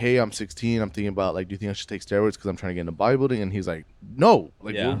was like, hey, I'm 16, I'm thinking about like, do you think I should take steroids because I'm trying to get into bodybuilding? And he's like, no,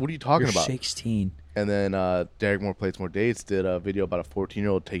 like what are you talking about? 16. And then Derek More Plates More Dates did a video about a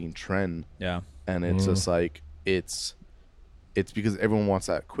 14-year-old taking Tren, and it's just like, it's because everyone wants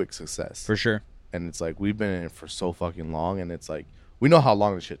that quick success. For sure. And it's like, we've been in it for so fucking long, and it's like, we know how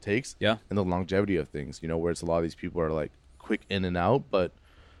long this shit takes. Yeah. And the longevity of things, you know, where it's a lot of these people are like quick in and out, but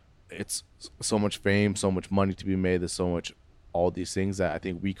it's so much fame, so much money to be made. There's so much, all these things that I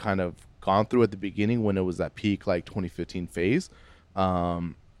think we kind of gone through at the beginning when it was that peak, like 2015 phase,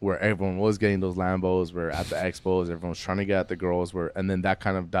 where everyone was getting those Lambos, where at the expos, everyone was trying to get at the girls, and then that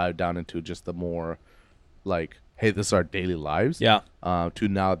kind of died down into just the more like, hey, this is our daily lives. Yeah. To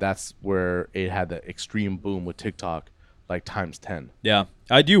now, that's where it had the extreme boom with TikTok, like times 10. Yeah.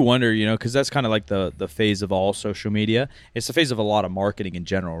 I do wonder, you know, because that's kind of like the phase of all social media. It's the phase of a lot of marketing in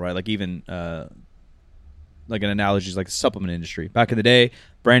general, right? Like even like an analogy is like the supplement industry. Back in the day,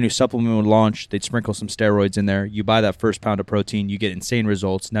 brand new supplement would launch. They'd sprinkle some steroids in there. You buy that first pound of protein, you get insane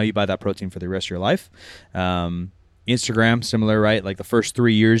results. Now you buy that protein for the rest of your life. Instagram, similar, right? Like the first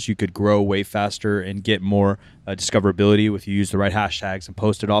 3 years, you could grow way faster and get more discoverability if you use the right hashtags and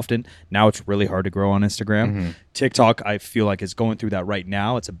post it often. Now it's really hard to grow on Instagram. TikTok, I feel like is going through that right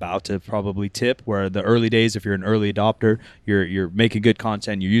now. It's about to probably tip, where the early days, if you're an early adopter, you're making good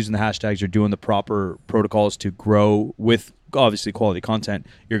content, you're using the hashtags, you're doing the proper protocols to grow with obviously quality content,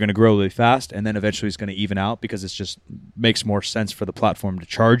 you're going to grow really fast, and then eventually it's going to even out because it's just makes more sense for the platform to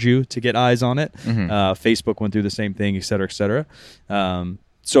charge you to get eyes on it. Facebook went through the same thing, et cetera, et cetera.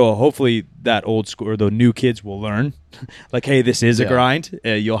 So hopefully that old school or the new kids will learn like, hey, this is a grind.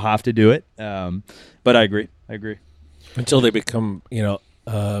 You'll have to do it. But I agree. Until they become, you know,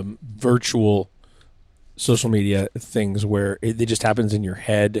 virtual social media things where it just happens in your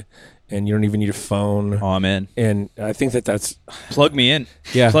head and you don't even need a phone. Oh, I'm in. And I think that's plug me in.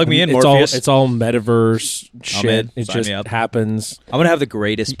 Yeah, plug me in. It's Morpheus. it's all metaverse shit. It Sign just me up. happens. I'm gonna have the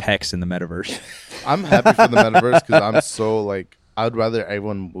greatest pecs in the metaverse. I'm happy for the metaverse because I'm so like, I'd rather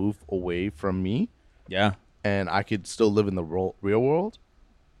everyone move away from me. Yeah. And I could still live in the real world.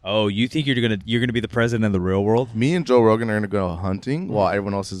 Oh, you think you're gonna be the president of the real world? Me and Joe Rogan are gonna go hunting while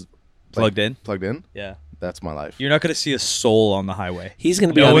everyone else is Plugged in. Plugged in. Yeah. That's my life. You're not gonna see a soul on the highway. He's going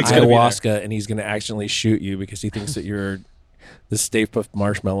to be No on one's gonna be ayahuasca and he's going to accidentally shoot you because he thinks that you're the Stay Puft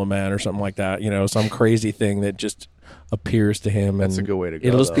Marshmallow Man or something like that. You know, some crazy thing that just appears to him. That's and a good way to go,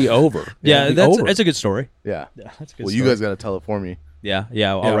 It'll just be though. over. Yeah, It'll be that's over. a good story. Yeah. Yeah, that's a good Well, story. you guys got to tell it for me. Yeah. I'll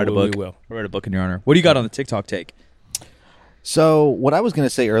Yeah, write a we book. will. I'll write a book in your honor. What do you got on the TikTok take? So what I was going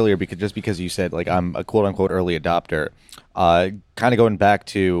to say earlier, because you said like I'm a quote unquote early adopter, kind of going back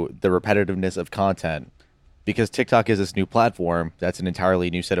to the repetitiveness of content, because TikTok is this new platform that's an entirely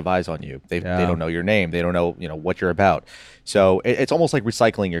new set of eyes on you. They don't know your name, they don't know what you're about. So it's almost like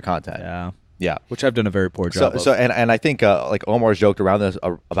recycling your content. Yeah. Yeah. which I've done a very poor job of. And I think like Omar's joked around this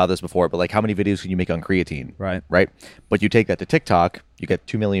about this before, but like how many videos can you make on creatine? Right. But you take that to TikTok, you get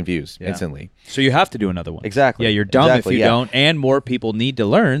 2 million views Yeah. instantly. So you have to do another one. Exactly. Yeah, you're dumb Exactly, if you yeah. don't, and more people need to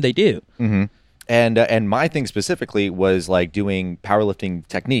learn. They do. And my thing specifically was like doing powerlifting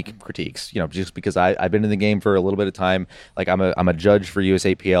technique critiques, just because I've been in the game for a little bit of time. Like I'm a judge for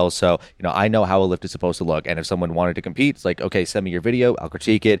USAPL, so I know how a lift is supposed to look. And if someone wanted to compete, it's like, okay, send me your video, I'll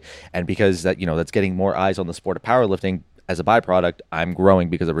critique it. And because that's getting more eyes on the sport of powerlifting as a byproduct, I'm growing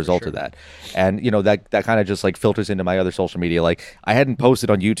because of a result of that. And that kind of just like filters into my other social media. Like I hadn't posted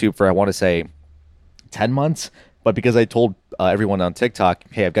on YouTube for I want to say 10 months. But because I told everyone on TikTok,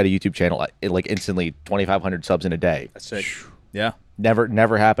 hey, I've got a YouTube channel, it like instantly 2,500 subs in a day. That's sick. Yeah.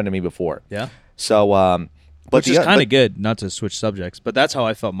 Never happened to me before. Yeah. So, but Which is kind of good, not to switch subjects, but that's how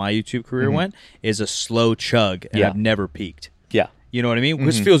I felt my YouTube career went, is a slow chug, and Yeah. I've never peaked. Yeah. You know what I mean?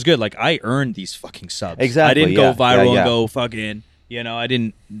 Which feels good. Like, I earned these fucking subs. Exactly, I didn't go yeah. viral Yeah, yeah. and go fucking, I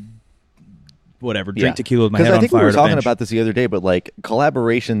didn't, whatever, drink Yeah. tequila with my 'Cause head I on think fire. we were at a talking bench. about this the other day, but like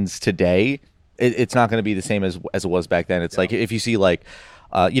collaborations today, it's not going to be the same as it was back then. It's like if you see like,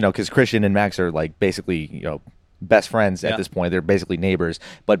 because Christian and Max are like basically best friends at Yeah. this point. They're basically neighbors.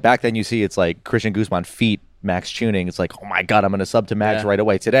 But back then you see it's like Christian Guzman feet Max tuning. It's like, oh my god, I'm going to sub to Max Yeah. right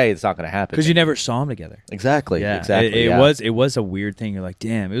away. Today it's not going to happen Because you never saw them together. exactly. Yeah, Exactly. It yeah. was a weird thing. You're like,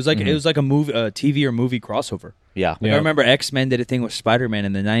 damn. It was like a movie, TV or movie crossover. Yeah. Like, I remember X-Men did a thing with Spider-Man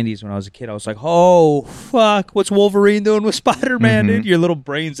in the 90s when I was a kid. I was like, oh, fuck, what's Wolverine doing with Spider-Man, dude? Your little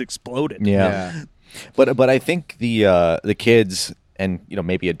brains exploded. Yeah. But I think the kids and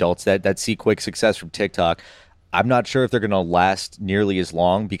maybe adults that see quick success from TikTok, I'm not sure if they're going to last nearly as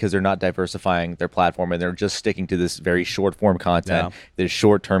long because they're not diversifying their platform and they're just sticking to this very short form content, this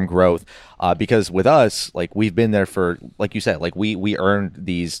short term growth. Because with us, like we've been there for, like you said, like we earned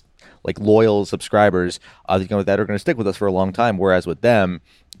these like loyal subscribers that are going to stick with us for a long time. Whereas with them,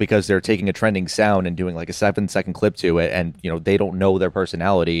 because they're taking a trending sound and doing like a 7-second clip to it, and they don't know their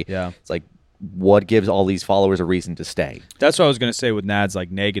personality. Yeah. It's like, what gives all these followers a reason to stay? That's what I was going to say with Nad's like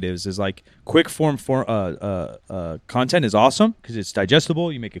negatives is like quick form content is awesome because it's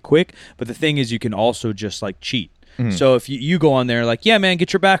digestible. You make it quick. But the thing is you can also just like cheat. So if you go on there like, yeah, man,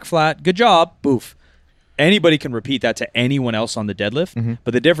 get your back flat. Good job. Boof. Anybody can repeat that to anyone else on the deadlift.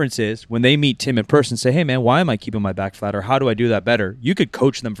 But the difference is when they meet Tim in person, say, hey, man, why am I keeping my back flat? Or how do I do that better? You could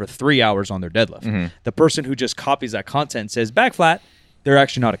coach them for 3 hours on their deadlift. The person who just copies that content and says back flat, they're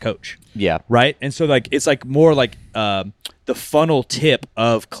actually not a coach. Yeah. Right? And so like it's like more like the funnel tip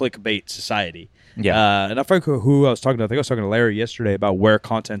of clickbait society. Yeah. And I forget who I was talking to. I think I was talking to Larry yesterday about where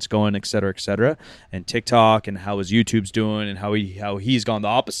content's going, et cetera, and TikTok and how his YouTube's doing and how he's gone the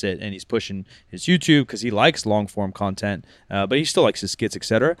opposite and he's pushing his YouTube because he likes long form content, but he still likes his skits, et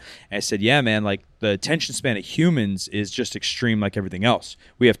cetera. And I said, yeah, man, like the attention span of humans is just extreme like everything else.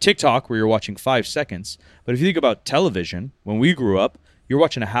 We have TikTok where you're watching 5 seconds, but if you think about television, when we grew up, you're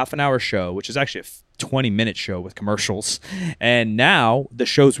watching a half an hour show, which is actually a 20-minute show with commercials. And now the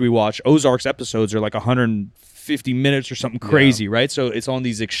shows we watch, Ozark's episodes are like 150 minutes or something crazy, right? So it's on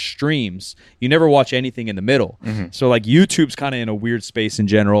these extremes. You never watch anything in the middle. So like YouTube's kind of in a weird space in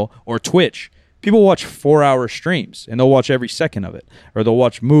general, or Twitch. People watch 4-hour streams and they'll watch every second of it, or they'll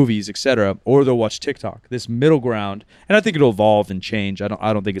watch movies, etc., or they'll watch TikTok. This middle ground, and I think it'll evolve and change. I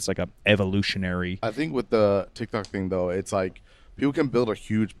don't think it's like a evolutionary. I think with the TikTok thing though, it's like people can build a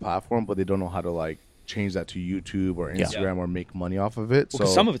huge platform, but they don't know how to like change that to YouTube or Instagram or make money off of it. Because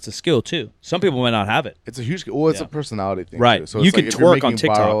so some of it's a skill too. Some people might not have it. it's a huge, it's a personality thing, Right. too. So You it's can like if you're twerk on making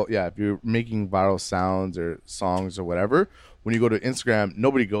TikTok. if you're making viral sounds or songs or whatever, when you go to Instagram,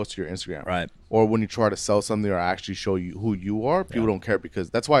 nobody goes to your Instagram, Right. Or when you try to sell something or actually show you who you are, people don't care, because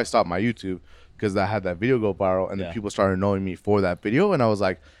that's why I stopped my YouTube, because I had that video go viral and then people started knowing me for that video, and I was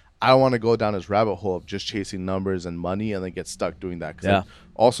like, I don't want to go down this rabbit hole of just chasing numbers and money and then get stuck doing that. Because I've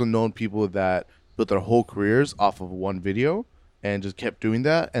also known people that built their whole careers off of one video and just kept doing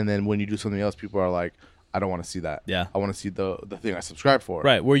that. And then when you do something else, people are like, I don't want to see that. Yeah. I want to see the thing I subscribe for.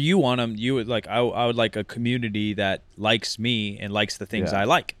 Right. Where you want them, you would like, I would like a community that likes me and likes the things I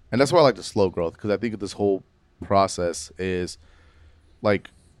like. And that's why I like the slow growth, because I think this whole process is like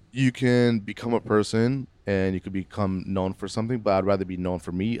you can become a person and you could become known for something, but I'd rather be known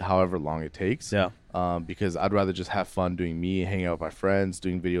for me, however long it takes. Yeah. Because I'd rather just have fun doing me, hanging out with my friends,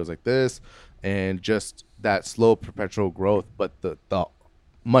 doing videos like this, and just that slow, perpetual growth. But the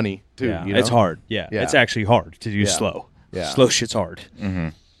money too. Yeah. You know? It's hard. Yeah. Yeah. It's actually hard to do slow. Yeah. Slow shit's hard.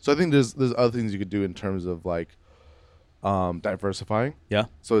 So I think there's other things you could do in terms of like diversifying. Yeah.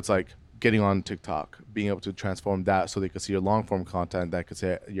 So it's like getting on TikTok, being able to transform that so they could see your long form content that could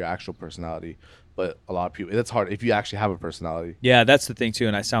say your actual personality. But a lot of people, it's hard if you actually have a personality. Yeah, that's the thing too.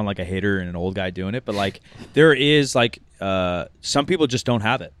 And I sound like a hater and an old guy doing it, but like there is like some people just don't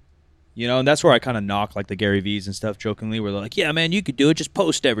have it. You know, and that's where I kind of knock like the Gary V's and stuff jokingly, where they're like, yeah, man, you could do it. Just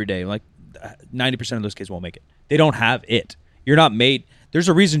post every day. Like 90% of those kids won't make it. They don't have it. You're not made. There's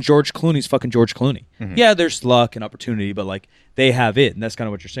a reason George Clooney's fucking George Clooney. Mm-hmm. Yeah, there's luck and opportunity, but like they have it. And that's kind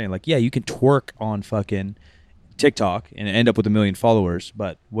of what you're saying. Like, yeah, you can twerk on fucking TikTok and end up with 1 million followers,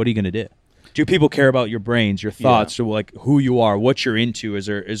 but what are you going to do? Do people care about your brains, your thoughts, or like who you are, what you're into? Is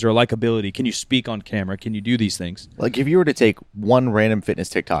there likability? Can you speak on camera? Can you do these things? Like if you were to take one random fitness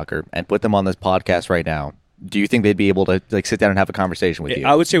TikToker and put them on this podcast right now, do you think they'd be able to like sit down and have a conversation with you?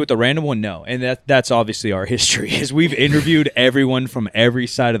 I would say with the random one, no. And that's obviously our history is we've interviewed everyone from every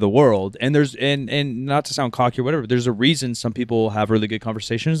side of the world. And there's and not to sound cocky or whatever, there's a reason some people have really good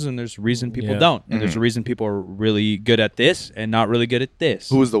conversations and there's a reason people don't. And there's a reason people are really good at this and not really good at this.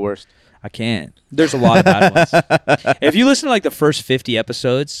 Who is the worst? I can't. There's a lot of bad ones. If you listen to like the first 50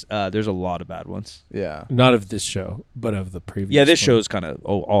 episodes, there's a lot of bad ones. Yeah. Not of this show, but of the previous. Yeah, this one. show's kind of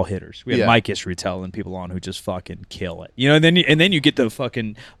all hitters. We have Mike Isretel and people on who just fucking kill it. You know, and then you get the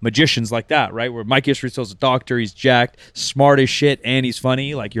fucking magicians like that, right? Where Mike Isretel's a doctor, he's jacked, smart as shit, and he's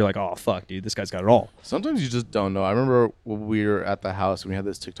funny. Like you're like, oh fuck, dude, this guy's got it all. Sometimes you just don't know. I remember when we were at the house and we had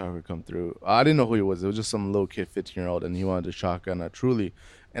this TikToker come through. I didn't know who he was. It was just some little kid, 15-year-old, and he wanted to shotgun a Truly.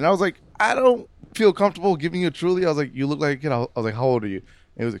 And I was like, I don't feel comfortable giving you a Truly. I was like, you look like a kid. I was like, how old are you?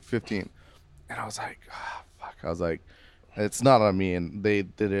 And he was like 15. And I was like, oh, fuck. I was like, it's not on me. And they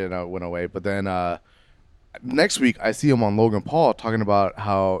did it and I went away. But then next week, I see him on Logan Paul talking about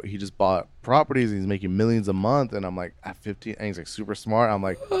how he just bought properties and he's making millions a month. And I'm like, at 15, and he's like super smart. I'm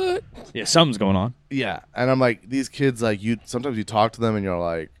like, what? Yeah, something's going on. Yeah. And I'm like, these kids, like, sometimes you talk to them and you're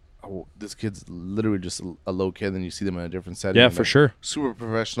like, oh, this kid's literally just a low kid, and you see them in a different setting. Yeah, for sure. Super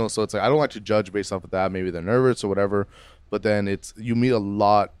professional. So it's like I don't like to judge based off of that. Maybe they're nervous or whatever. But then you meet a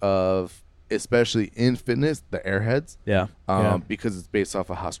lot of, especially in fitness, the airheads. Yeah. Because it's based off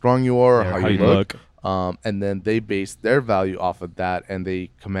of how strong you are, or Yeah, how you look. And then they base their value off of that, and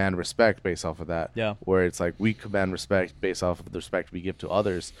they command respect based off of that. Yeah. Where it's like we command respect based off of the respect we give to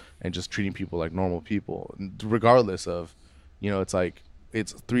others, and just treating people like normal people, regardless of, it's like.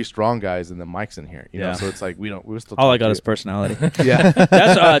 It's 3 strong guys and the Mike's in here, you know. So it's like we're still. All I got is personality. Yeah,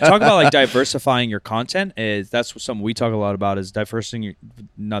 that's talk about like diversifying your content. That's something we talk a lot about is diversifying.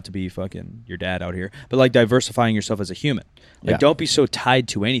 Not to be fucking your dad out here, but like diversifying yourself as a human. Like don't be so tied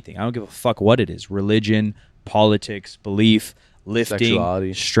to anything. I don't give a fuck what it is: religion, politics, belief, lifting,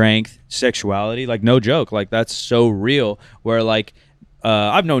 sexuality. Strength, sexuality. Like no joke. Like that's so real. Where like.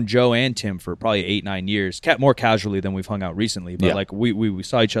 I've known Joe and Tim for probably 8-9 years, more casually than we've hung out recently. But like we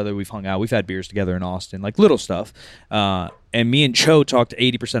saw each other, we've hung out, we've had beers together in Austin, like little stuff. And me and Joe talked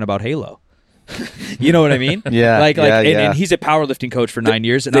 80% about Halo. You know what I mean? And he's a powerlifting coach for 9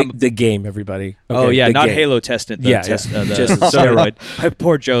 years, and I'm the game, everybody. Okay, not game. Halo testing. Just steroid.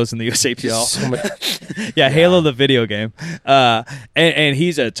 Poor Joe's in the USAPL. So much. Halo the video game. And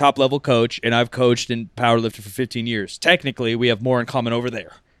he's a top level coach, and I've coached and powerlifted for 15 years. Technically, we have more in common over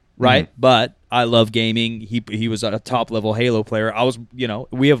there. Right, but I love gaming. He was a top level Halo player. I was,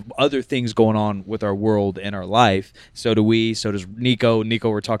 we have other things going on with our world and our life. So do we. So does Nico.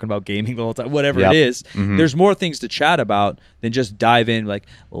 We're talking about gaming the whole time. Whatever it is, there's more things to chat about than just dive in. Like,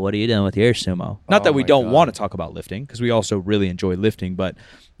 well, what are you doing with your sumo? Not that we don't want to talk about lifting because we also really enjoy lifting, but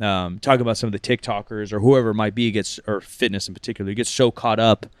talk about some of the TikTokers or whoever it might be or fitness in particular. Gets so caught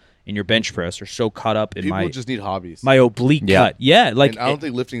up in your bench press or so caught up in people just need hobbies. My oblique cut. Yeah, like and I don't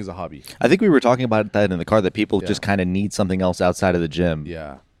think lifting is a hobby. I think we were talking about that in the car, that people just kind of need something else outside of the gym.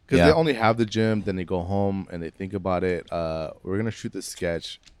 Yeah. Because they only have the gym, then they go home and they think about it. We're going to shoot this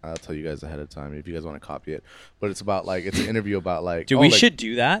sketch. I'll tell you guys ahead of time if you guys want to copy it. But it's about it's an interview about Dude, we should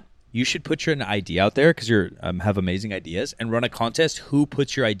do that. You should put your idea out there because you have amazing ideas and run a contest. Who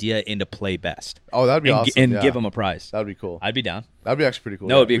puts your idea into play best? Oh, that'd be awesome. And give them a prize. That'd be cool. I'd be down. That'd be actually pretty cool.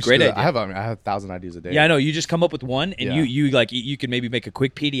 No, it'd be a great idea. I have 1,000 ideas a day. Yeah, I know. You just come up with one, and you can maybe make a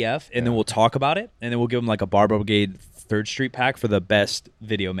quick PDF, and then we'll talk about it, and then we'll give them like a Barbara Brigade 3rd Street pack for the best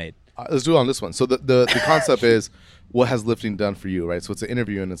video made. Let's do it on this one. So the concept is, what has lifting done for you, right? So it's an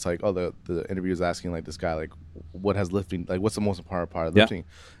interview, and it's like, the interviewer is asking like this guy, like, what has lifting, like, what's the most important part of lifting?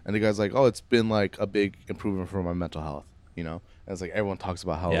 And the guy's like, it's been like a big improvement for my mental health, and And it's like everyone talks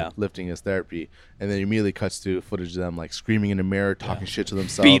about how Yeah. lifting is therapy, and then it immediately cuts to footage of them like screaming in the mirror, talking shit to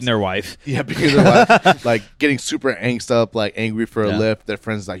themselves, Beating their wife. yeah, because they're like getting super angst up, like angry for a Yeah. lift. Their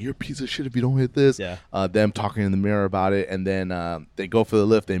friends like, "You're a piece of shit if you don't hit this." Yeah. Them talking in the mirror about it, and then they go for the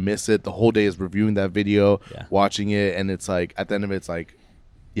lift, they miss it. The whole day is reviewing that video, Yeah. watching it, and it's like at the end of it, it's like,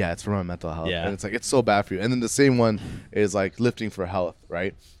 yeah, it's for my mental health, Yeah. and it's like it's so bad for you. And then the same one is like lifting for health,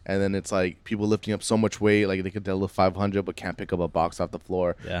 right? And then it's like people lifting up so much weight, like they could deadlift 500 but can't pick up a box off the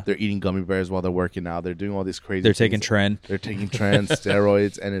floor. Yeah. They're eating gummy bears while they're working out. They're doing all these crazy. They're taking things. Tren, They're taking trends,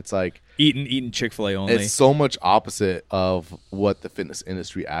 steroids, and it's like eating Chick-fil-A only. it's so much opposite of what the fitness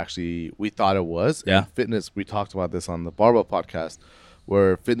industry actually we thought it was. Yeah. And fitness, we talked about this on the Barbell podcast,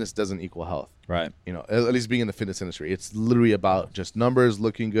 where fitness doesn't equal health. right. You know, at least being in the fitness industry, it's literally about just numbers,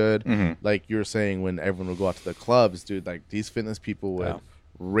 looking good. Like you were saying, when everyone would go out to the clubs, dude, like these fitness people would Yeah.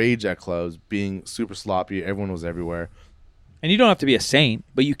 rage at clubs, being super sloppy. Everyone was everywhere. And you don't have to be a saint,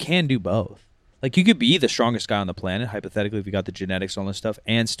 but you can do both. Like you could be the strongest guy on the planet, hypothetically, if you got the genetics, all this stuff,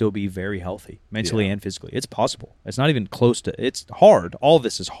 and still be very healthy, mentally Yeah. and physically. It's possible. It's not even close to. It's hard. All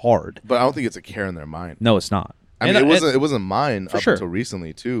this is hard. But I don't think it's a care in their mind. No, it's not. I mean, And it wasn't mine For up sure. until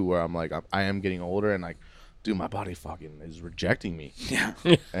recently too, where I'm like, I am getting older, and like, dude, my body fucking is rejecting me, Yeah.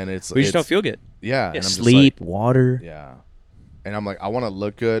 and it's We just don't it's- feel good. yeah, and Yeah, I'm just sleep, like, water. yeah, and I'm like, I want to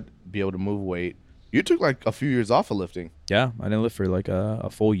look good, be able to move weight. You took like a few years off of lifting, Yeah, I didn't live for like a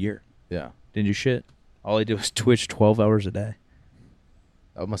full year. yeah, Didn't do shit. All I did was Twitch 12 hours a day.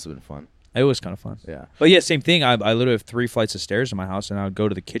 that must have been fun, It was kind of fun. yeah, But yeah, same thing. I literally have 3 flights of stairs in my house, and I would go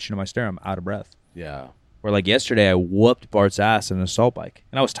to the kitchen of my stair. I'm out of breath. yeah. Where like yesterday, I whooped Bart's ass in an assault bike,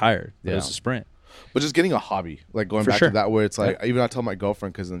 and I was tired. But Yeah. It was a sprint. But just getting a hobby, like going For back sure. to that, where it's like, even I tell my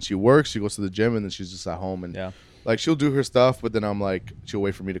girlfriend, because then she works, she goes to the gym, and then she's just at home, and Yeah. like she'll do her stuff, but then I'm like, she'll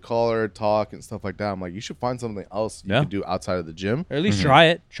wait for me to call her, talk, and stuff like that. I'm like, you should find something else you Yeah. can do outside of the gym. Or at least try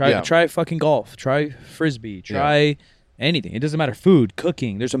it. Yeah. Try fucking golf. Try frisbee. Try anything. It doesn't matter. Food,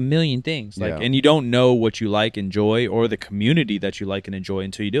 cooking. There's a million things. Like, Yeah. and you don't know what you like, enjoy, or the community that you like and enjoy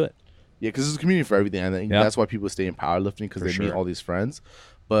until you do it. Yeah, because there's a community for everything. I think Yeah. that's why people stay in powerlifting, because For they meet sure. all these friends.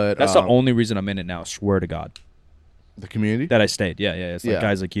 But That's the only reason I'm in it now. Swear to God the community. that I stayed. Yeah. It's like Yeah.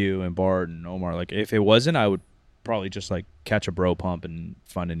 guys like you and Bart and Omar. Like, if it wasn't, I would probably just like catch a bro pump and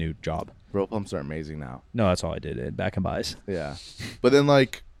find a new job. Bro pumps are amazing now. No, that's all I did. Back and buys. Yeah, but then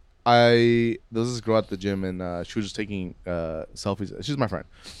like there was this girl at the gym, and she was just taking selfies. She's my friend.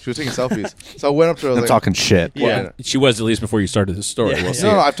 She was taking selfies. So I went up to her. I'm like, talking shit. Yeah. She was at least before you started the story. Yeah. We'll see.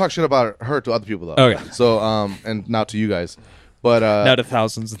 No, I've talked shit about her to other people though. Okay. So and now to you guys, but Now to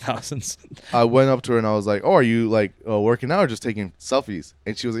thousands and thousands. I went up to her and I was like, "Oh, are you like working out or just taking selfies?"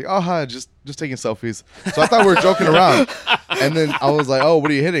 And she was like, "Oh, hi, just taking selfies." So I thought we were joking around. And then I was like, "Oh, what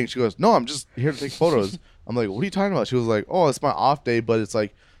are you hitting?" She goes, "No, I'm just here to take photos." I'm like, "What are you talking about?" She was like, "Oh, it's my off day, but it's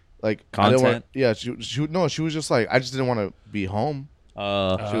like I didn't want." Content? Yeah, she was just like, I just didn't want to be home. She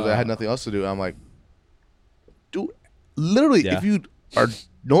was like, I had nothing else to do. I'm like, dude, literally, Yeah. if you are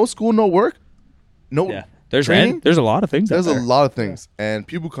no school, no work, no Yeah. There's training, there's a lot of things. there's out a there. lot of things, and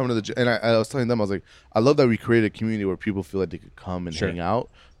people come to the gym. And I was telling them, I was like, I love that we created a community where people feel like they could come and Sure. hang out,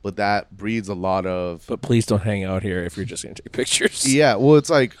 but that breeds a lot of. But please don't hang out here if you're just going to take pictures. Yeah, well, it's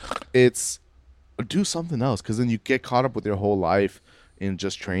like do something else, because then you get caught up with your whole life in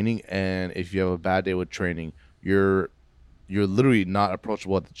just training, and if you have a bad day with training, you're literally not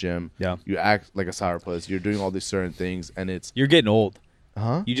approachable at the gym. Yeah. You act like a sourpuss. You're doing all these certain things, and it's You're getting old.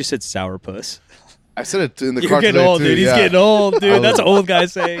 huh? You just said sourpuss. I said it in the You're car getting today, old, too, dude. He's yeah. getting old, I dude. That's was- an old guy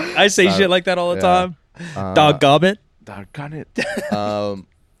saying. I say Sorry. shit like that all the Yeah. time. Uh, Doggone it. Doggone it.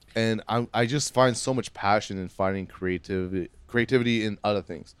 And I just find so much passion in finding creativity in other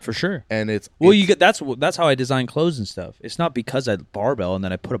things, For sure. and it's Well, it's- you get that's how I design clothes and stuff. It's not because I barbell and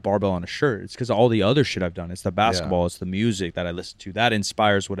then I put a barbell on a shirt. It's because of all the other shit I've done. It's the basketball. It's the music that I listen to. That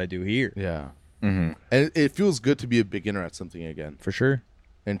inspires what I do here. yeah, and it feels good to be a beginner at something again. For sure.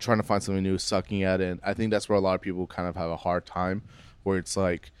 And trying to find something new, sucking at it. And I think that's where a lot of people kind of have a hard time, where it's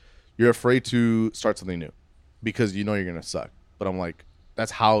like you're afraid to start something new because you know you're gonna suck. But I'm like,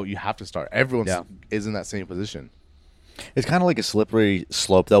 that's how you have to start. Everyone Yeah. is in that same position. It's kind of like a slippery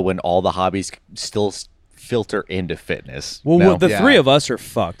slope, though, when all the hobbies still filter into fitness. Well, No? the Yeah. three of us are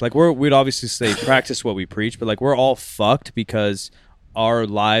fucked. Like we'd obviously say practice what we preach, but like we're all fucked because our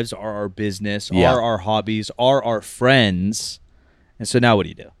lives are our business, Yeah. are our hobbies, are our friends. And so now what do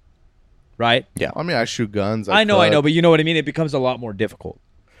you do? Right? Yeah. I mean, I shoot guns. I know, cook. but you know what I mean? It becomes a lot more difficult.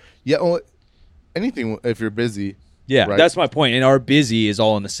 Yeah, well, anything if you're busy. Yeah, right? that's my point. And our busy is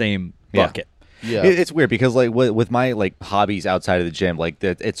all in the same Yeah. bucket. Yeah. It's weird because like with my like hobbies outside of the gym, like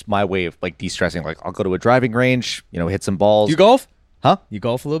it's my way of like de-stressing. Like I'll go to a driving range, hit some balls. You golf? Huh? You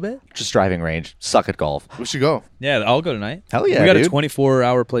golf a little bit? Just driving range. Suck at golf. We should go. Yeah, I'll go tonight. Hell yeah, We got dude. a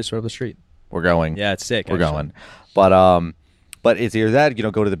 24-hour place right up the street. We're going. Yeah, it's sick. We're actually. going. But it's either that,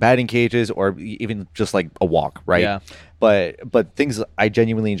 go to the batting cages or even just like a walk, right? Yeah. But things I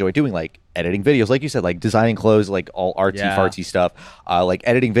genuinely enjoy doing, like editing videos, like you said, like designing clothes, like all artsy Yeah. fartsy stuff, like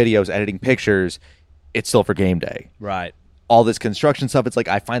editing videos, editing pictures. It's still for game day. Right. All this construction stuff, it's like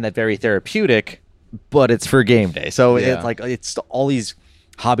I find that very therapeutic, but it's for game day. So Yeah. it's like it's all these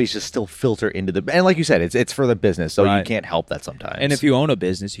hobbies just still filter into the, and like you said, it's for the business, so you Right. can't help that sometimes. And if you own a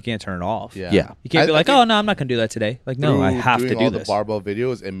business, you can't turn it off. Yeah. Yeah. You can't be I like, think oh, no, I'm not going to do that today. Like, no, I through have to doing do all this. the barbell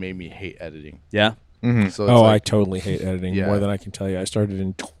videos, it made me hate editing. Yeah. So it's Oh, I like, totally hate editing Yeah. more than I can tell you. I started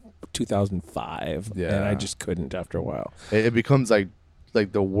in 2005, and Yeah. I just couldn't after a while. it becomes like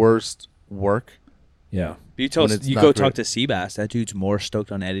the worst work. Yeah. You When it's you not go great. talk to Seabass. That dude's more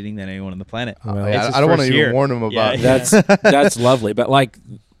stoked on editing than anyone on the planet. Well, It's I his don't want first to year. even warn him about Yeah. That's lovely. But like,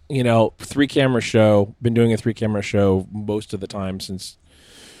 3-camera show, been doing a 3-camera show most of the time since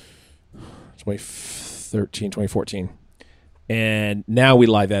 2014. And now we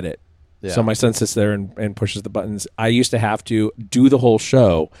live edit. Yeah. So my son sits there and pushes the buttons. I used to have to do the whole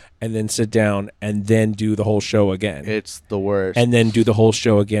show and then sit down and then do the whole show again. It's the worst. and then do the whole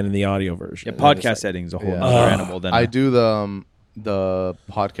show again in the audio version. Yeah, And it's podcast like- setting is a whole Yeah. other animal. Than I do the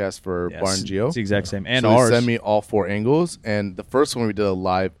podcast for Yes, Bar and Geo. It's the exact same. And So ours. they send me all 4 angles, and the first one we did a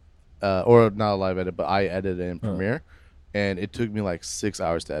live, or not a live edit, but I edited it in Premiere, and it took me like 6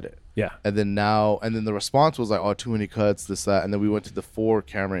 hours to edit. Yeah. And then the response was like, oh, too many cuts, this, that. And then we went to the 4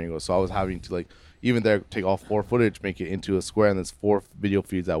 camera angles. So I was having to, like, even there, take all 4 footage, make it into a square, and there's 4 video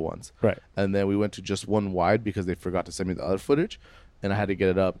feeds at once. Right. And then we went to just one wide because they forgot to send me the other footage, and I had to get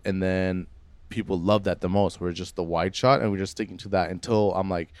it up. And then people loved that the most, where it's just the wide shot, and we're just sticking to that until I'm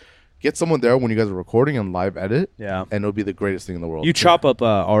like, get someone there when you guys are recording and live edit. Yeah. And it'll be the greatest thing in the world. You chop up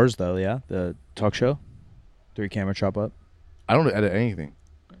ours, though, yeah? The talk show? 3-camera chop up? I don't edit anything.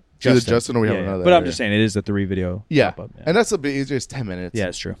 Either Justin or we have Yeah, yeah. another. But I'm editor. just saying, it is a 3 video Yeah. chop up. And that's a bit easier. It's 10 minutes. Yeah,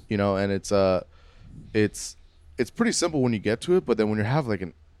 it's true. And it's pretty simple when you get to it, but then when you have like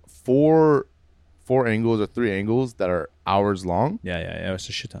four angles or 3 angles that are hours long, Yeah, it's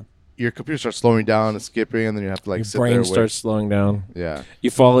a shit ton. your computer starts slowing down and skipping, and then you have to like Your sit brain there. starts slowing down. Yeah,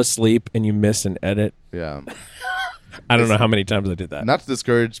 You fall asleep and you miss an edit. yeah. I don't know how many times I did that. Not to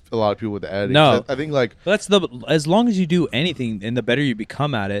discourage a lot of people with the editing. No. I think like Well, as long as you do anything and the better you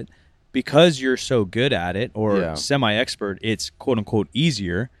become at it, because you're so good at it or Yeah. semi-expert, it's quote unquote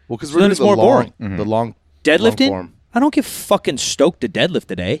easier. because So we're then doing it's the more long, boring. the long Deadlifting? form. I don't get fucking stoked to deadlift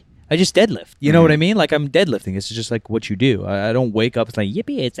today. I just deadlift. You know what I mean? Like I'm deadlifting. It's just like what you do. I don't wake up. It's like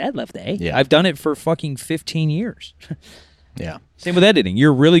yippee, it's deadlift day. Yeah. I've done it for fucking 15 years. yeah. Same with editing.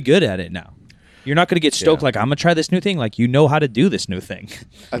 You're really good at it now. You're not going to get stoked Yeah. like I'm gonna try this new thing. Like you know how to do this new thing.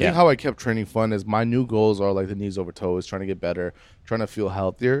 I think how I kept training fun is my new goals are like the knees over toes, trying to get better, trying to feel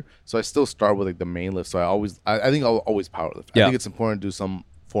healthier. So I still start with like the main lift. So I think I'll always powerlift. Yeah. I think it's important to do some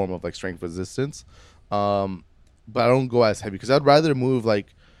form of like strength resistance. But I don't go as heavy because I'd rather move like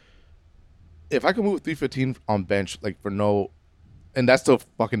if I can move 315 on bench, like for no, and that's still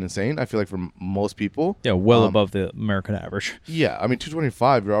fucking insane. I feel like for most people. Yeah, well above the American average. Yeah, I mean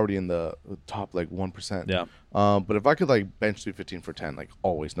 225, you're already in the top like 1%. Yeah. But if I could like bench 315 for 10, like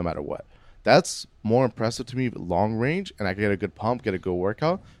always, no matter what, that's more impressive to me long range, and I can get a good pump, get a good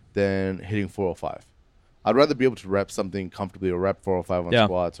workout than hitting 405. I'd rather be able to rep something comfortably, or rep 405 on Yeah.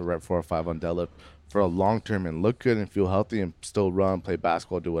 squats, or rep 405 on deadlift for a long term and look good and feel healthy and still run, play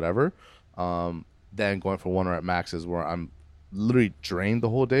basketball, do whatever. Than going for 1 rep maxes where I'm literally drained the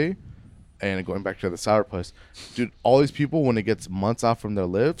whole day. And going back to the sourpuss, dude, all these people when it gets months out from their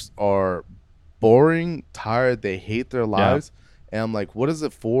lifts are boring, tired, they hate their lives. And I'm like, what is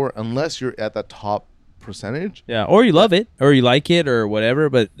it for? Unless you're at the top percentage. Yeah, or you love it, or you like it, or whatever.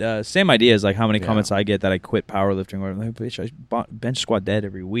 But same idea is like how many comments I get that I quit powerlifting, or like, bitch, I bench squat dead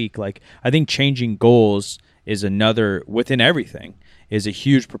every week. Like I think changing goals is another within everything is a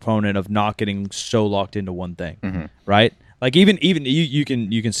huge proponent of not getting so locked into one thing, right? Like even you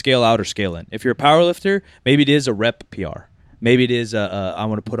can scale out or scale in. If you're a powerlifter, maybe it is a rep PR. Maybe it is I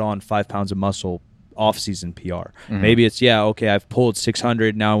want to put on 5 pounds of muscle off-season PR. Maybe it's I've pulled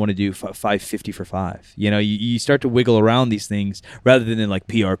 600, now I want to do 550 for 5. You start to wiggle around these things rather than like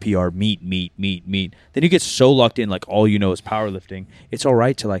PR meat. Then you get so locked in like all you know is powerlifting. It's all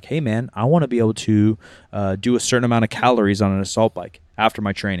right to like, hey man, I want to be able to do a certain amount of calories on an assault bike. after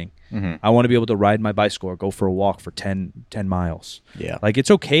my training. Mhm. I want to be able to ride my bicycle or go for a walk for 10 miles. Yeah. Like,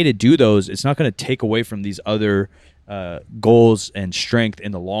 it's okay to do those. It's not going to take away from these other goals and strength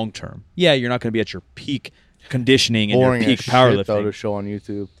in the long term. Yeah, you're not going to be at your peak conditioning and Boring your peak as shit, though, powerlifting. to show on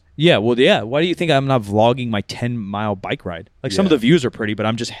YouTube. Yeah, well, yeah. Why do you think I'm not vlogging my 10-mile bike ride? Like, some of Yeah. the views are pretty, but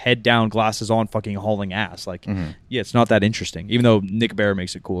I'm just head down, glasses on, fucking hauling ass. Like, yeah, it's not that interesting. Even though Nick Bear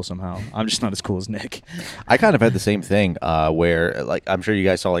makes it cool somehow, I'm just not as cool as Nick. I kind of had the same thing where, like, I'm sure you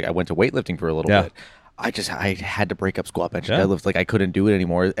guys saw, like, I went to weightlifting for a little Yeah. bit. I had to break up squat, bench, Yeah. and deadlift. Like, I couldn't do it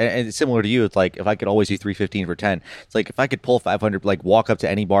anymore. And it's similar to you. It's like, if I could always do 315 for 10, it's like, if I could pull 500, like, walk up to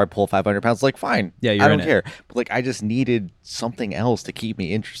any bar, pull 500 pounds, like, fine. Yeah, you're I in don't it. care. But, like, I just needed something else to keep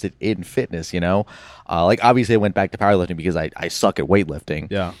me interested in fitness, you know? Like, obviously, I went back to powerlifting because I suck at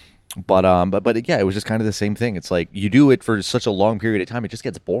weightlifting. Yeah. But yeah, it was just kind of the same thing. It's like, you do it for such a long period of time, it just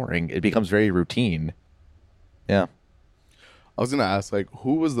gets boring. It becomes very routine. Yeah. I was gonna ask, like,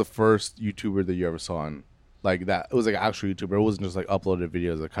 who was the first YouTuber that you ever saw on, like, that? It was like an actual YouTuber. It wasn't just like uploaded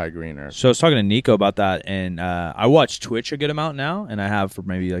videos like Kai Green or. So I was talking to Nico about that, and I watch Twitch a good amount now, and I have for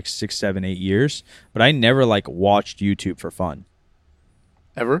maybe like 6, 7, 8 years. But I never like watched YouTube for fun.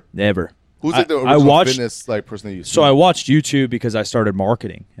 Ever? Never. Who's like the I original watched- fitness like person that you So I watched YouTube because I started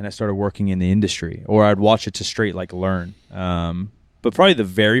marketing and I started working in the industry, or I'd watch it to straight like learn. But probably the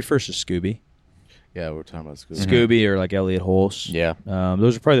very first is Scooby. Yeah, we're talking about school. Scooby or like Elliot Hulse. Yeah.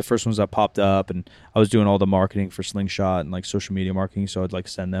 Those are probably the first ones that popped up, and I was doing all the marketing for Slingshot and like social media marketing, so I'd like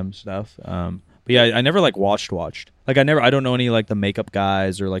send them stuff. But yeah, I never like watched. Like I don't know any like the makeup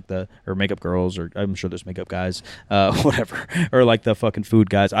guys or like or makeup girls, or I'm sure there's makeup guys, whatever, or like the fucking food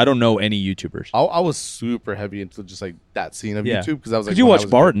guys. I don't know any YouTubers. I was super heavy into just like that scene of Yeah. YouTube because I was like, you when I watch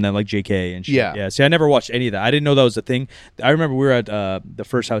was- Bart and then like JK and shit. Yeah. Yeah. See, I never watched any of that. I didn't know that was a thing. I remember we were at the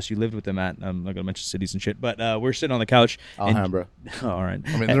first house you lived with them at. I'm not gonna mention cities and shit, but we were sitting on the couch. and- Alhambra. all right.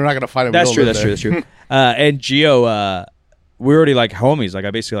 I mean, they're not gonna fight him. That's true. That's true. And Gio, we're already like homies. Like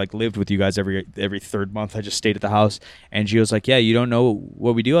I basically like lived with you guys every third month. I just stayed at the house, and Gio's like, "Yeah, you don't know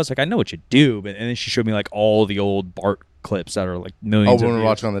what we do." I was like, "I know what you do," but and then she showed me like all the old Bart clips that are like Oh, millions. when of we were views.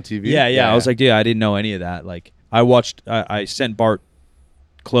 watching on the TV. Yeah. I was like, "Yeah, I didn't know any of that." Like I watched. I sent Bart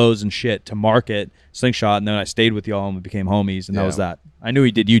clothes and shit to market Slingshot, and then I stayed with y'all and we became homies, and that Yeah. was that. I knew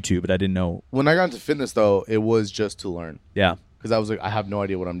he did YouTube, but I didn't know. when I got into fitness though, it was just to learn Yeah, because I was like, I have no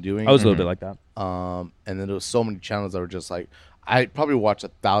idea what I'm doing. I was a little bit like that. And then there was so many channels that were just like, I probably watched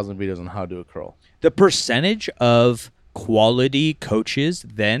 1,000 videos on how to do a curl. The percentage of quality coaches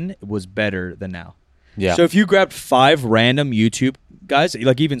then was better than now. Yeah. So if you grabbed 5 random YouTube guys,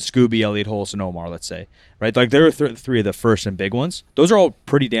 like even Scooby, Elliot Hulse, and Omar, let's say, right? Like there were 3 of the first and big ones. Those are all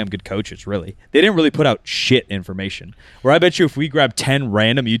pretty damn good coaches, really. They didn't really put out shit information. Where I bet you if we grab 10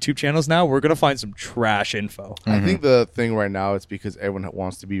 random YouTube channels now, we're going to find some trash info. I think the thing right now is because everyone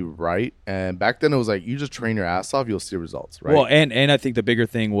wants to be right. And back then it was like, you just train your ass off, you'll see results, right? Well, and I think the bigger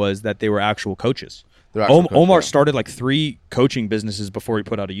thing was that they were actual coaches. They're actual coaches, Omar yeah. started like 3 coaching businesses before he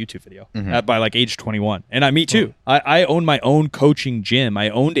put out a YouTube video by like age 21. And me too. I owned my own coaching gym. I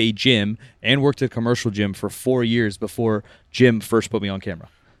owned a gym and worked at a commercial gym for 4 years before Jim first put me on camera.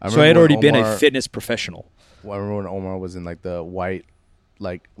 I So I had remember already when been a Omar- fitness professional. Well, I remember when Omar was in like the white,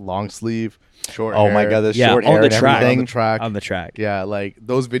 like long sleeve, short Oh hair. my god, the Yeah, short on hair the and track. everything. On the track. On the track. Yeah, like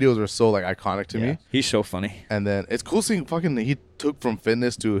those videos were so like iconic to me. He's so funny. And then it's cool seeing fucking he took from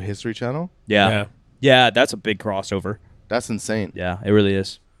fitness to History Channel. Yeah. Yeah, that's a big crossover. That's insane. Yeah, it really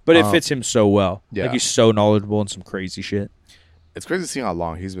is. But it fits him so well. yeah. Like he's so knowledgeable in some crazy shit. It's crazy seeing how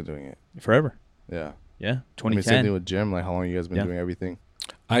long he's been doing it. Forever. Yeah. Yeah, I mean, 2010. same thing with Jim. Like how long you guys been Yeah. doing everything.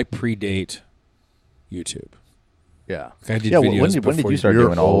 I predate YouTube. Yeah. I did Yeah, videos when did before you start You're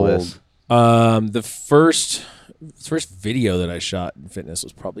doing all of this? The first video that I shot in fitness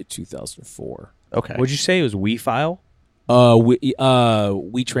was probably 2004. Okay. Would you say it was WeFile?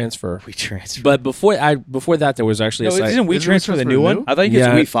 We transfer. WeTransfer. But before that, there was actually No, a site. isn't WeTransfer the new WeTransfer one? new? I think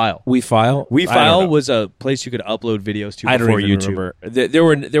Yeah. it's WeFile. WeFile. I don't WeFile know. was a place you could upload videos to I don't before even YouTube.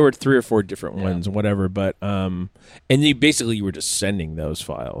 remember. There were 3 or 4 different ones, whatever. But and you were just sending those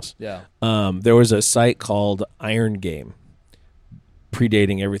files. Yeah. There was a site called Iron Game,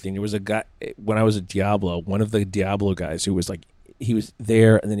 predating everything. There was a guy when I was at Diablo, one of the Diablo guys who was like, he was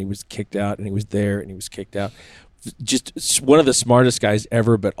there and then he was kicked out, and he was there and he was kicked out. Just one of the smartest guys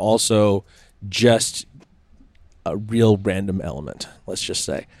ever, but also just a real random element, let's just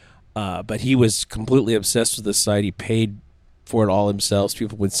say. But he was completely obsessed with the site. He paid for it all himself.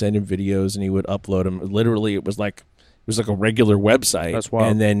 People would send him videos and he would upload them. Literally, it was like a regular website. That's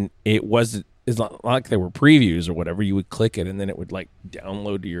wild. And then it's not like there were previews or whatever. You would click it and then it would like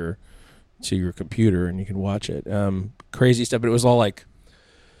download to your computer and you could watch it. Crazy stuff, but it was all like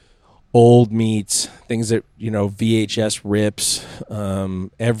old meets, things that, VHS rips.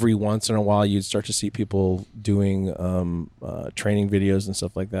 Every once in a while, you'd start to see people doing training videos and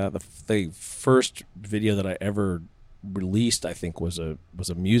stuff like that. The first video that I ever released, I think, was a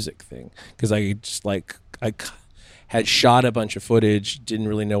music thing, because I just had shot a bunch of footage, didn't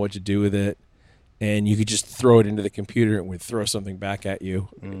really know what to do with it, and you could just throw it into the computer and it would throw something back at you.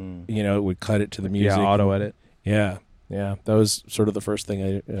 It would cut it to the music. Yeah, auto edit. Yeah. Yeah, that was sort of the first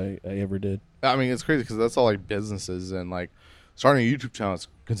thing I ever did. I mean, it's crazy because that's all like businesses, and like starting a YouTube channel is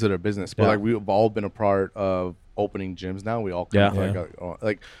considered a business. But like we've all been a part of opening gyms now. We all kind of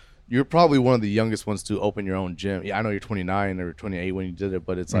like you're probably one of the youngest ones to open your own gym. Yeah, I know you're 29 or 28 when you did it,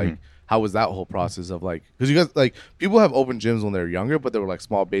 but it's like, how was that whole process of like, because you guys, like, people have opened gyms when they're younger, but they were like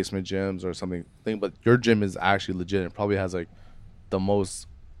small basement gyms or something. But your gym is actually legit. It probably has like the most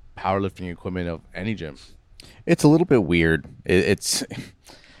powerlifting equipment of any gym. It's a little bit weird. It's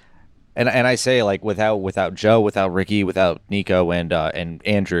and I say, like, without Joe, without Ricky, without Nico and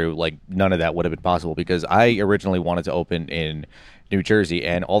Andrew, like, none of that would have been possible, because I originally wanted to open in New Jersey,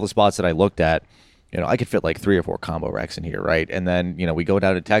 and all the spots that I looked at, I could fit like 3 or 4 combo racks in here, right? And then we go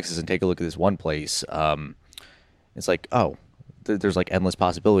down to Texas and take a look at this one place. It's like, oh, there's like endless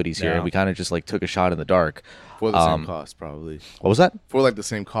possibilities here, and we kind of just like took a shot in the dark For the same cost, probably. What was that? For like the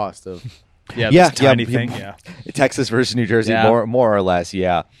same cost of. Tiny thing. Yeah. Texas versus New Jersey, more or less,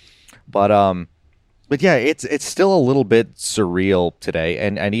 yeah. But yeah, it's still a little bit surreal today,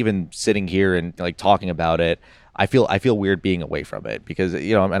 and even sitting here and like talking about it, I feel weird being away from it, because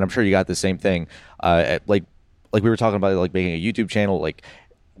and I'm sure you got the same thing. Like we were talking about, like, making a YouTube channel, like,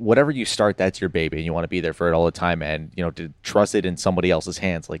 whatever you start, that's your baby, and you want to be there for it all the time, and to trust it in somebody else's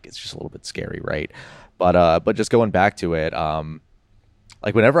hands, like, it's just a little bit scary, right? But just going back to it,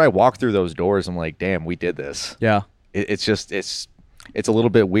 like, whenever I walk through those doors, I'm like, damn, we did this. Yeah. It's a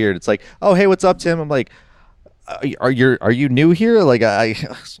little bit weird. It's like, oh, hey, what's up, Tim? I'm like, are you new here? Like,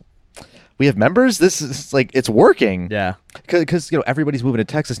 we have members. This is like, it's working. Yeah. Because everybody's moving to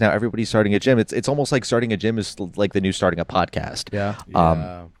Texas now. Everybody's starting a gym. It's almost like starting a gym is like the new starting a podcast.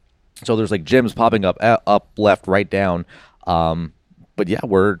 Yeah. So there's like gyms popping up, left, right, down. But yeah,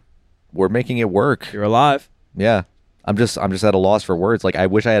 we're making it work. You're alive. Yeah. I'm just at a loss for words. Like, I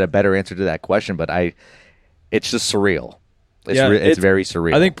wish I had a better answer to that question, but it's just surreal. It's very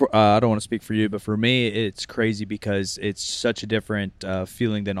surreal. I think I don't want to speak for you, but for me, it's crazy because it's such a different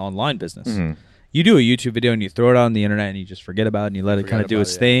feeling than online business. Mm-hmm. You do a YouTube video and you throw it out on the internet and you just forget about it and you let it kind of do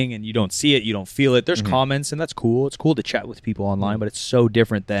its thing, and you don't see it, you don't feel it. There's comments, and that's cool. It's cool to chat with people online, but it's so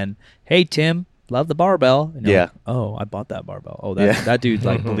different than, hey, Tim, love the barbell. And like, oh, I bought that barbell. Oh, that dude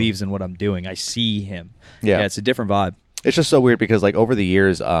like believes in what I'm doing. I see him. Yeah, it's a different vibe. It's just so weird because, like, over the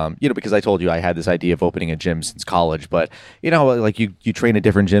years, because I told you I had this idea of opening a gym since college, but like, you train at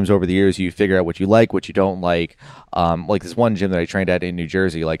different gyms over the years, you figure out what you like, what you don't like. Like this one gym that I trained at in New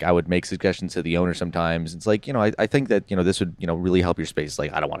Jersey, like, I would make suggestions to the owner sometimes. It's like, I think that this would really help your space.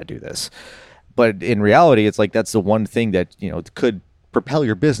 Like, I don't want to do this, but in reality, it's like that's the one thing that could propel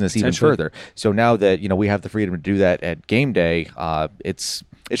your business even further. So now that we have the freedom to do that at game day, it's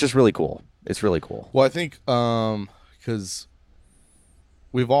just really cool. It's really cool. Well, I think because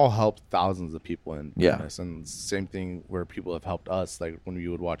we've all helped thousands of people in fitness, and same thing where people have helped us, like when we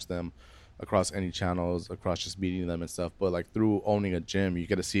would watch them across any channels, across just meeting them and stuff. But like through owning a gym, you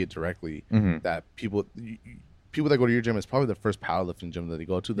get to see it directly. That people that go to your gym is probably the first powerlifting gym that they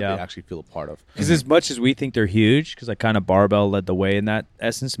go to that they actually feel a part of. Because as much as we think they're huge, because like kind of Barbell led the way in that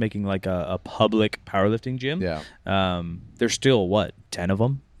essence, making like a public powerlifting gym. There's still 10 of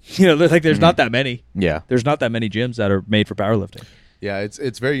them. There's not that many. Yeah, there's not that many gyms that are made for powerlifting. Yeah,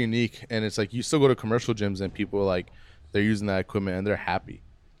 it's very unique, and it's like you still go to commercial gyms and people are like, they're using that equipment and they're happy.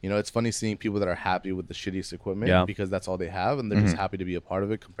 It's funny seeing people that are happy with the shittiest equipment because that's all they have, and they're just happy to be a part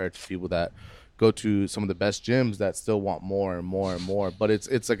of it, compared to people that go to some of the best gyms that still want more and more and more. But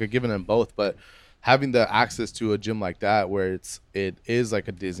it's like a given in both. But having the access to a gym like that, where it is like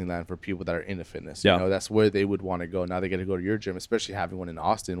a Disneyland for people that are into fitness, that's where they would want to go. Now they get to go to your gym, especially having one in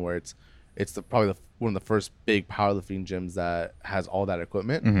Austin, where it's probably one of the first big powerlifting gyms that has all that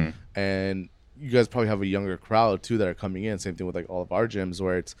equipment. And you guys probably have a younger crowd too that are coming in. Same thing with like all of our gyms,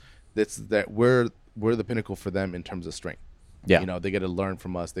 where it's that we're the pinnacle for them in terms of strength. Yeah, they get to learn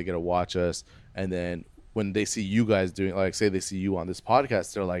from us, they get to watch us, and then when they see you guys doing, like, say they see you on this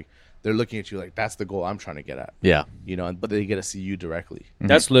podcast, they're looking at you like, that's the goal I'm trying to get at. Yeah. But they get to see you directly.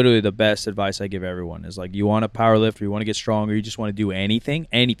 That's literally the best advice I give everyone is, like, you want to power lift, or you want to get stronger, you just want to do anything,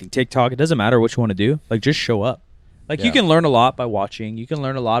 TikTok, it doesn't matter what you want to do. Like, just show up. Like Yeah. you can learn a lot by watching. You can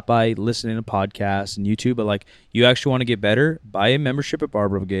learn a lot by listening to podcasts and YouTube. But like you actually want to get better, buy a membership at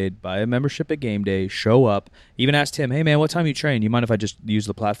Barber Brigade, buy a membership at Game Day, show up. Even ask Tim, hey man, what time you train? You mind if I just use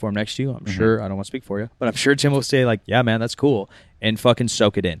the platform next to you? I'm sure, I don't want to speak for you, but I'm sure Tim will say like, yeah man, that's cool. And fucking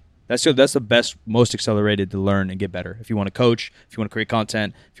soak it in. That's the best, most accelerated to learn and get better. If you want to coach, if you want to create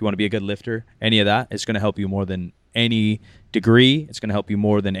content, if you want to be a good lifter, any of that, it's going to help you more than any degree. It's going to help you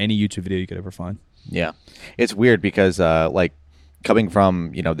more than any YouTube video you could ever find. Yeah, it's weird because like coming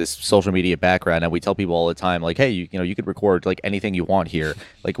from this social media background, and we tell people all the time like, hey, you could record like anything you want here.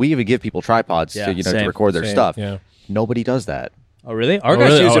 Like we even give people tripods Yeah, to same, to record their same, stuff. yeah. Nobody does that. Oh really? Our Oh, guys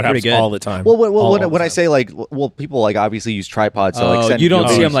really? use Oh, it pretty happens good. all the time. Well, All when the I time. say like, people like obviously use tripods to like Oh, send you don't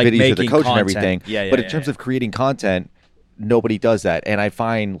see them, like, videos to the making coach and content. everything. Yeah, but yeah, in terms yeah. of creating content, nobody does that, and I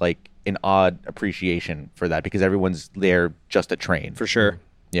find like an odd appreciation for that because everyone's there just to train. For sure.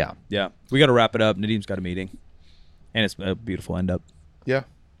 Yeah. Yeah. We got to wrap it up. Nadim's got a meeting. And it's a beautiful end up. Yeah.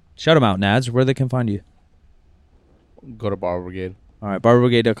 Shout them out, Nads, where they can find you. Go to Barber Brigade. All right,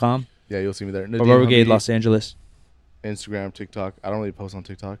 barberbrigade.com. Yeah, you'll see me there. Barber Brigade, Nadeem Los Angeles. Hamid, Instagram, TikTok. I don't really post on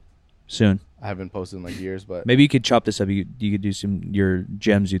TikTok. Soon. I haven't posted in like years, but Maybe you could chop this up. You could do your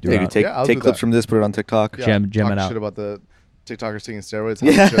gems you threw Yeah, you out. take Yeah, I'll take do clips that. from this, put it on TikTok. yeah, Gem talk it out. shit about the TikTokers taking steroids.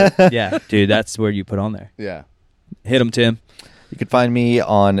 Yeah. Yeah, dude, that's where you put on there. Yeah. Hit them, Tim. You can find me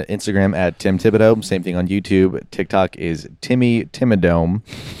on Instagram at Tim Thibodeau. Same thing on YouTube. TikTok is Timmy Timidome.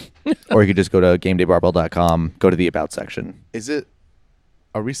 Or you could just go to GameDayBarbell.com, go to the About section. Is it?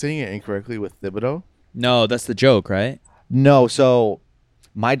 Are we saying it incorrectly with Thibodeau? No, that's the joke, right? No, so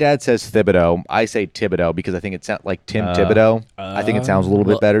my dad says Thibodeau. I say Thibodeau because I think it sounds like Tim Thibodeau. I think it sounds a little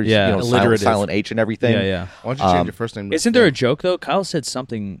bit better. yeah. Alliterative. Silent H and everything. Yeah, yeah. Why don't you change your first name? to Isn't there a Tim? joke, though? Kyle said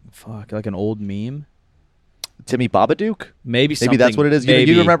something, like an old meme. Timmy Babadook? Maybe something. Maybe that's what it is.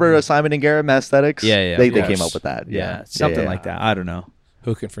 Maybe. You remember Simon and Garrett Aesthetics? Yeah, yeah. They Yes. came up with that. Yeah, something yeah. like that. I don't know.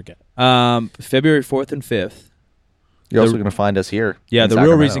 Who can forget? February 4th and 5th. You're also going to find us here. Yeah, in the real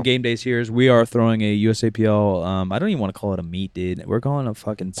Sacramento. reason Game Day's here is we are throwing a USAPL. I don't even want to call it a meet, dude. We're calling it a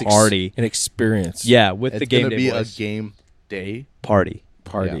fucking party. An experience. Yeah, with It's the Game gonna Day be boys. a game day. Party.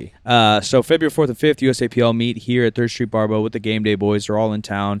 Party. So February 4th and 5th, USAPL meet here at 3rd Street Barbo with the Game Day boys. They're all in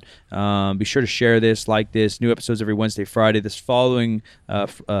town. Be sure to share this, like this. New episodes every Wednesday, Friday. This following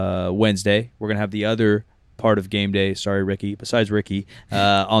Wednesday, we're going to have the other part of Game Day, sorry, Ricky, besides Ricky,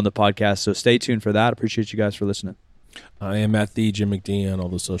 on the podcast. So stay tuned for that. Appreciate you guys for listening. I am at the Jim McD on all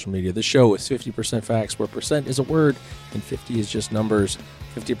the social media. The show is 50% Facts, where percent is a word and 50 is just numbers.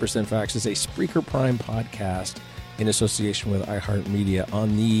 50% Facts is a Spreaker Prime podcast in association with iHeartMedia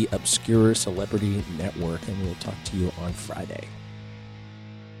on the Obscure Celebrity Network, and we'll talk to you on Friday.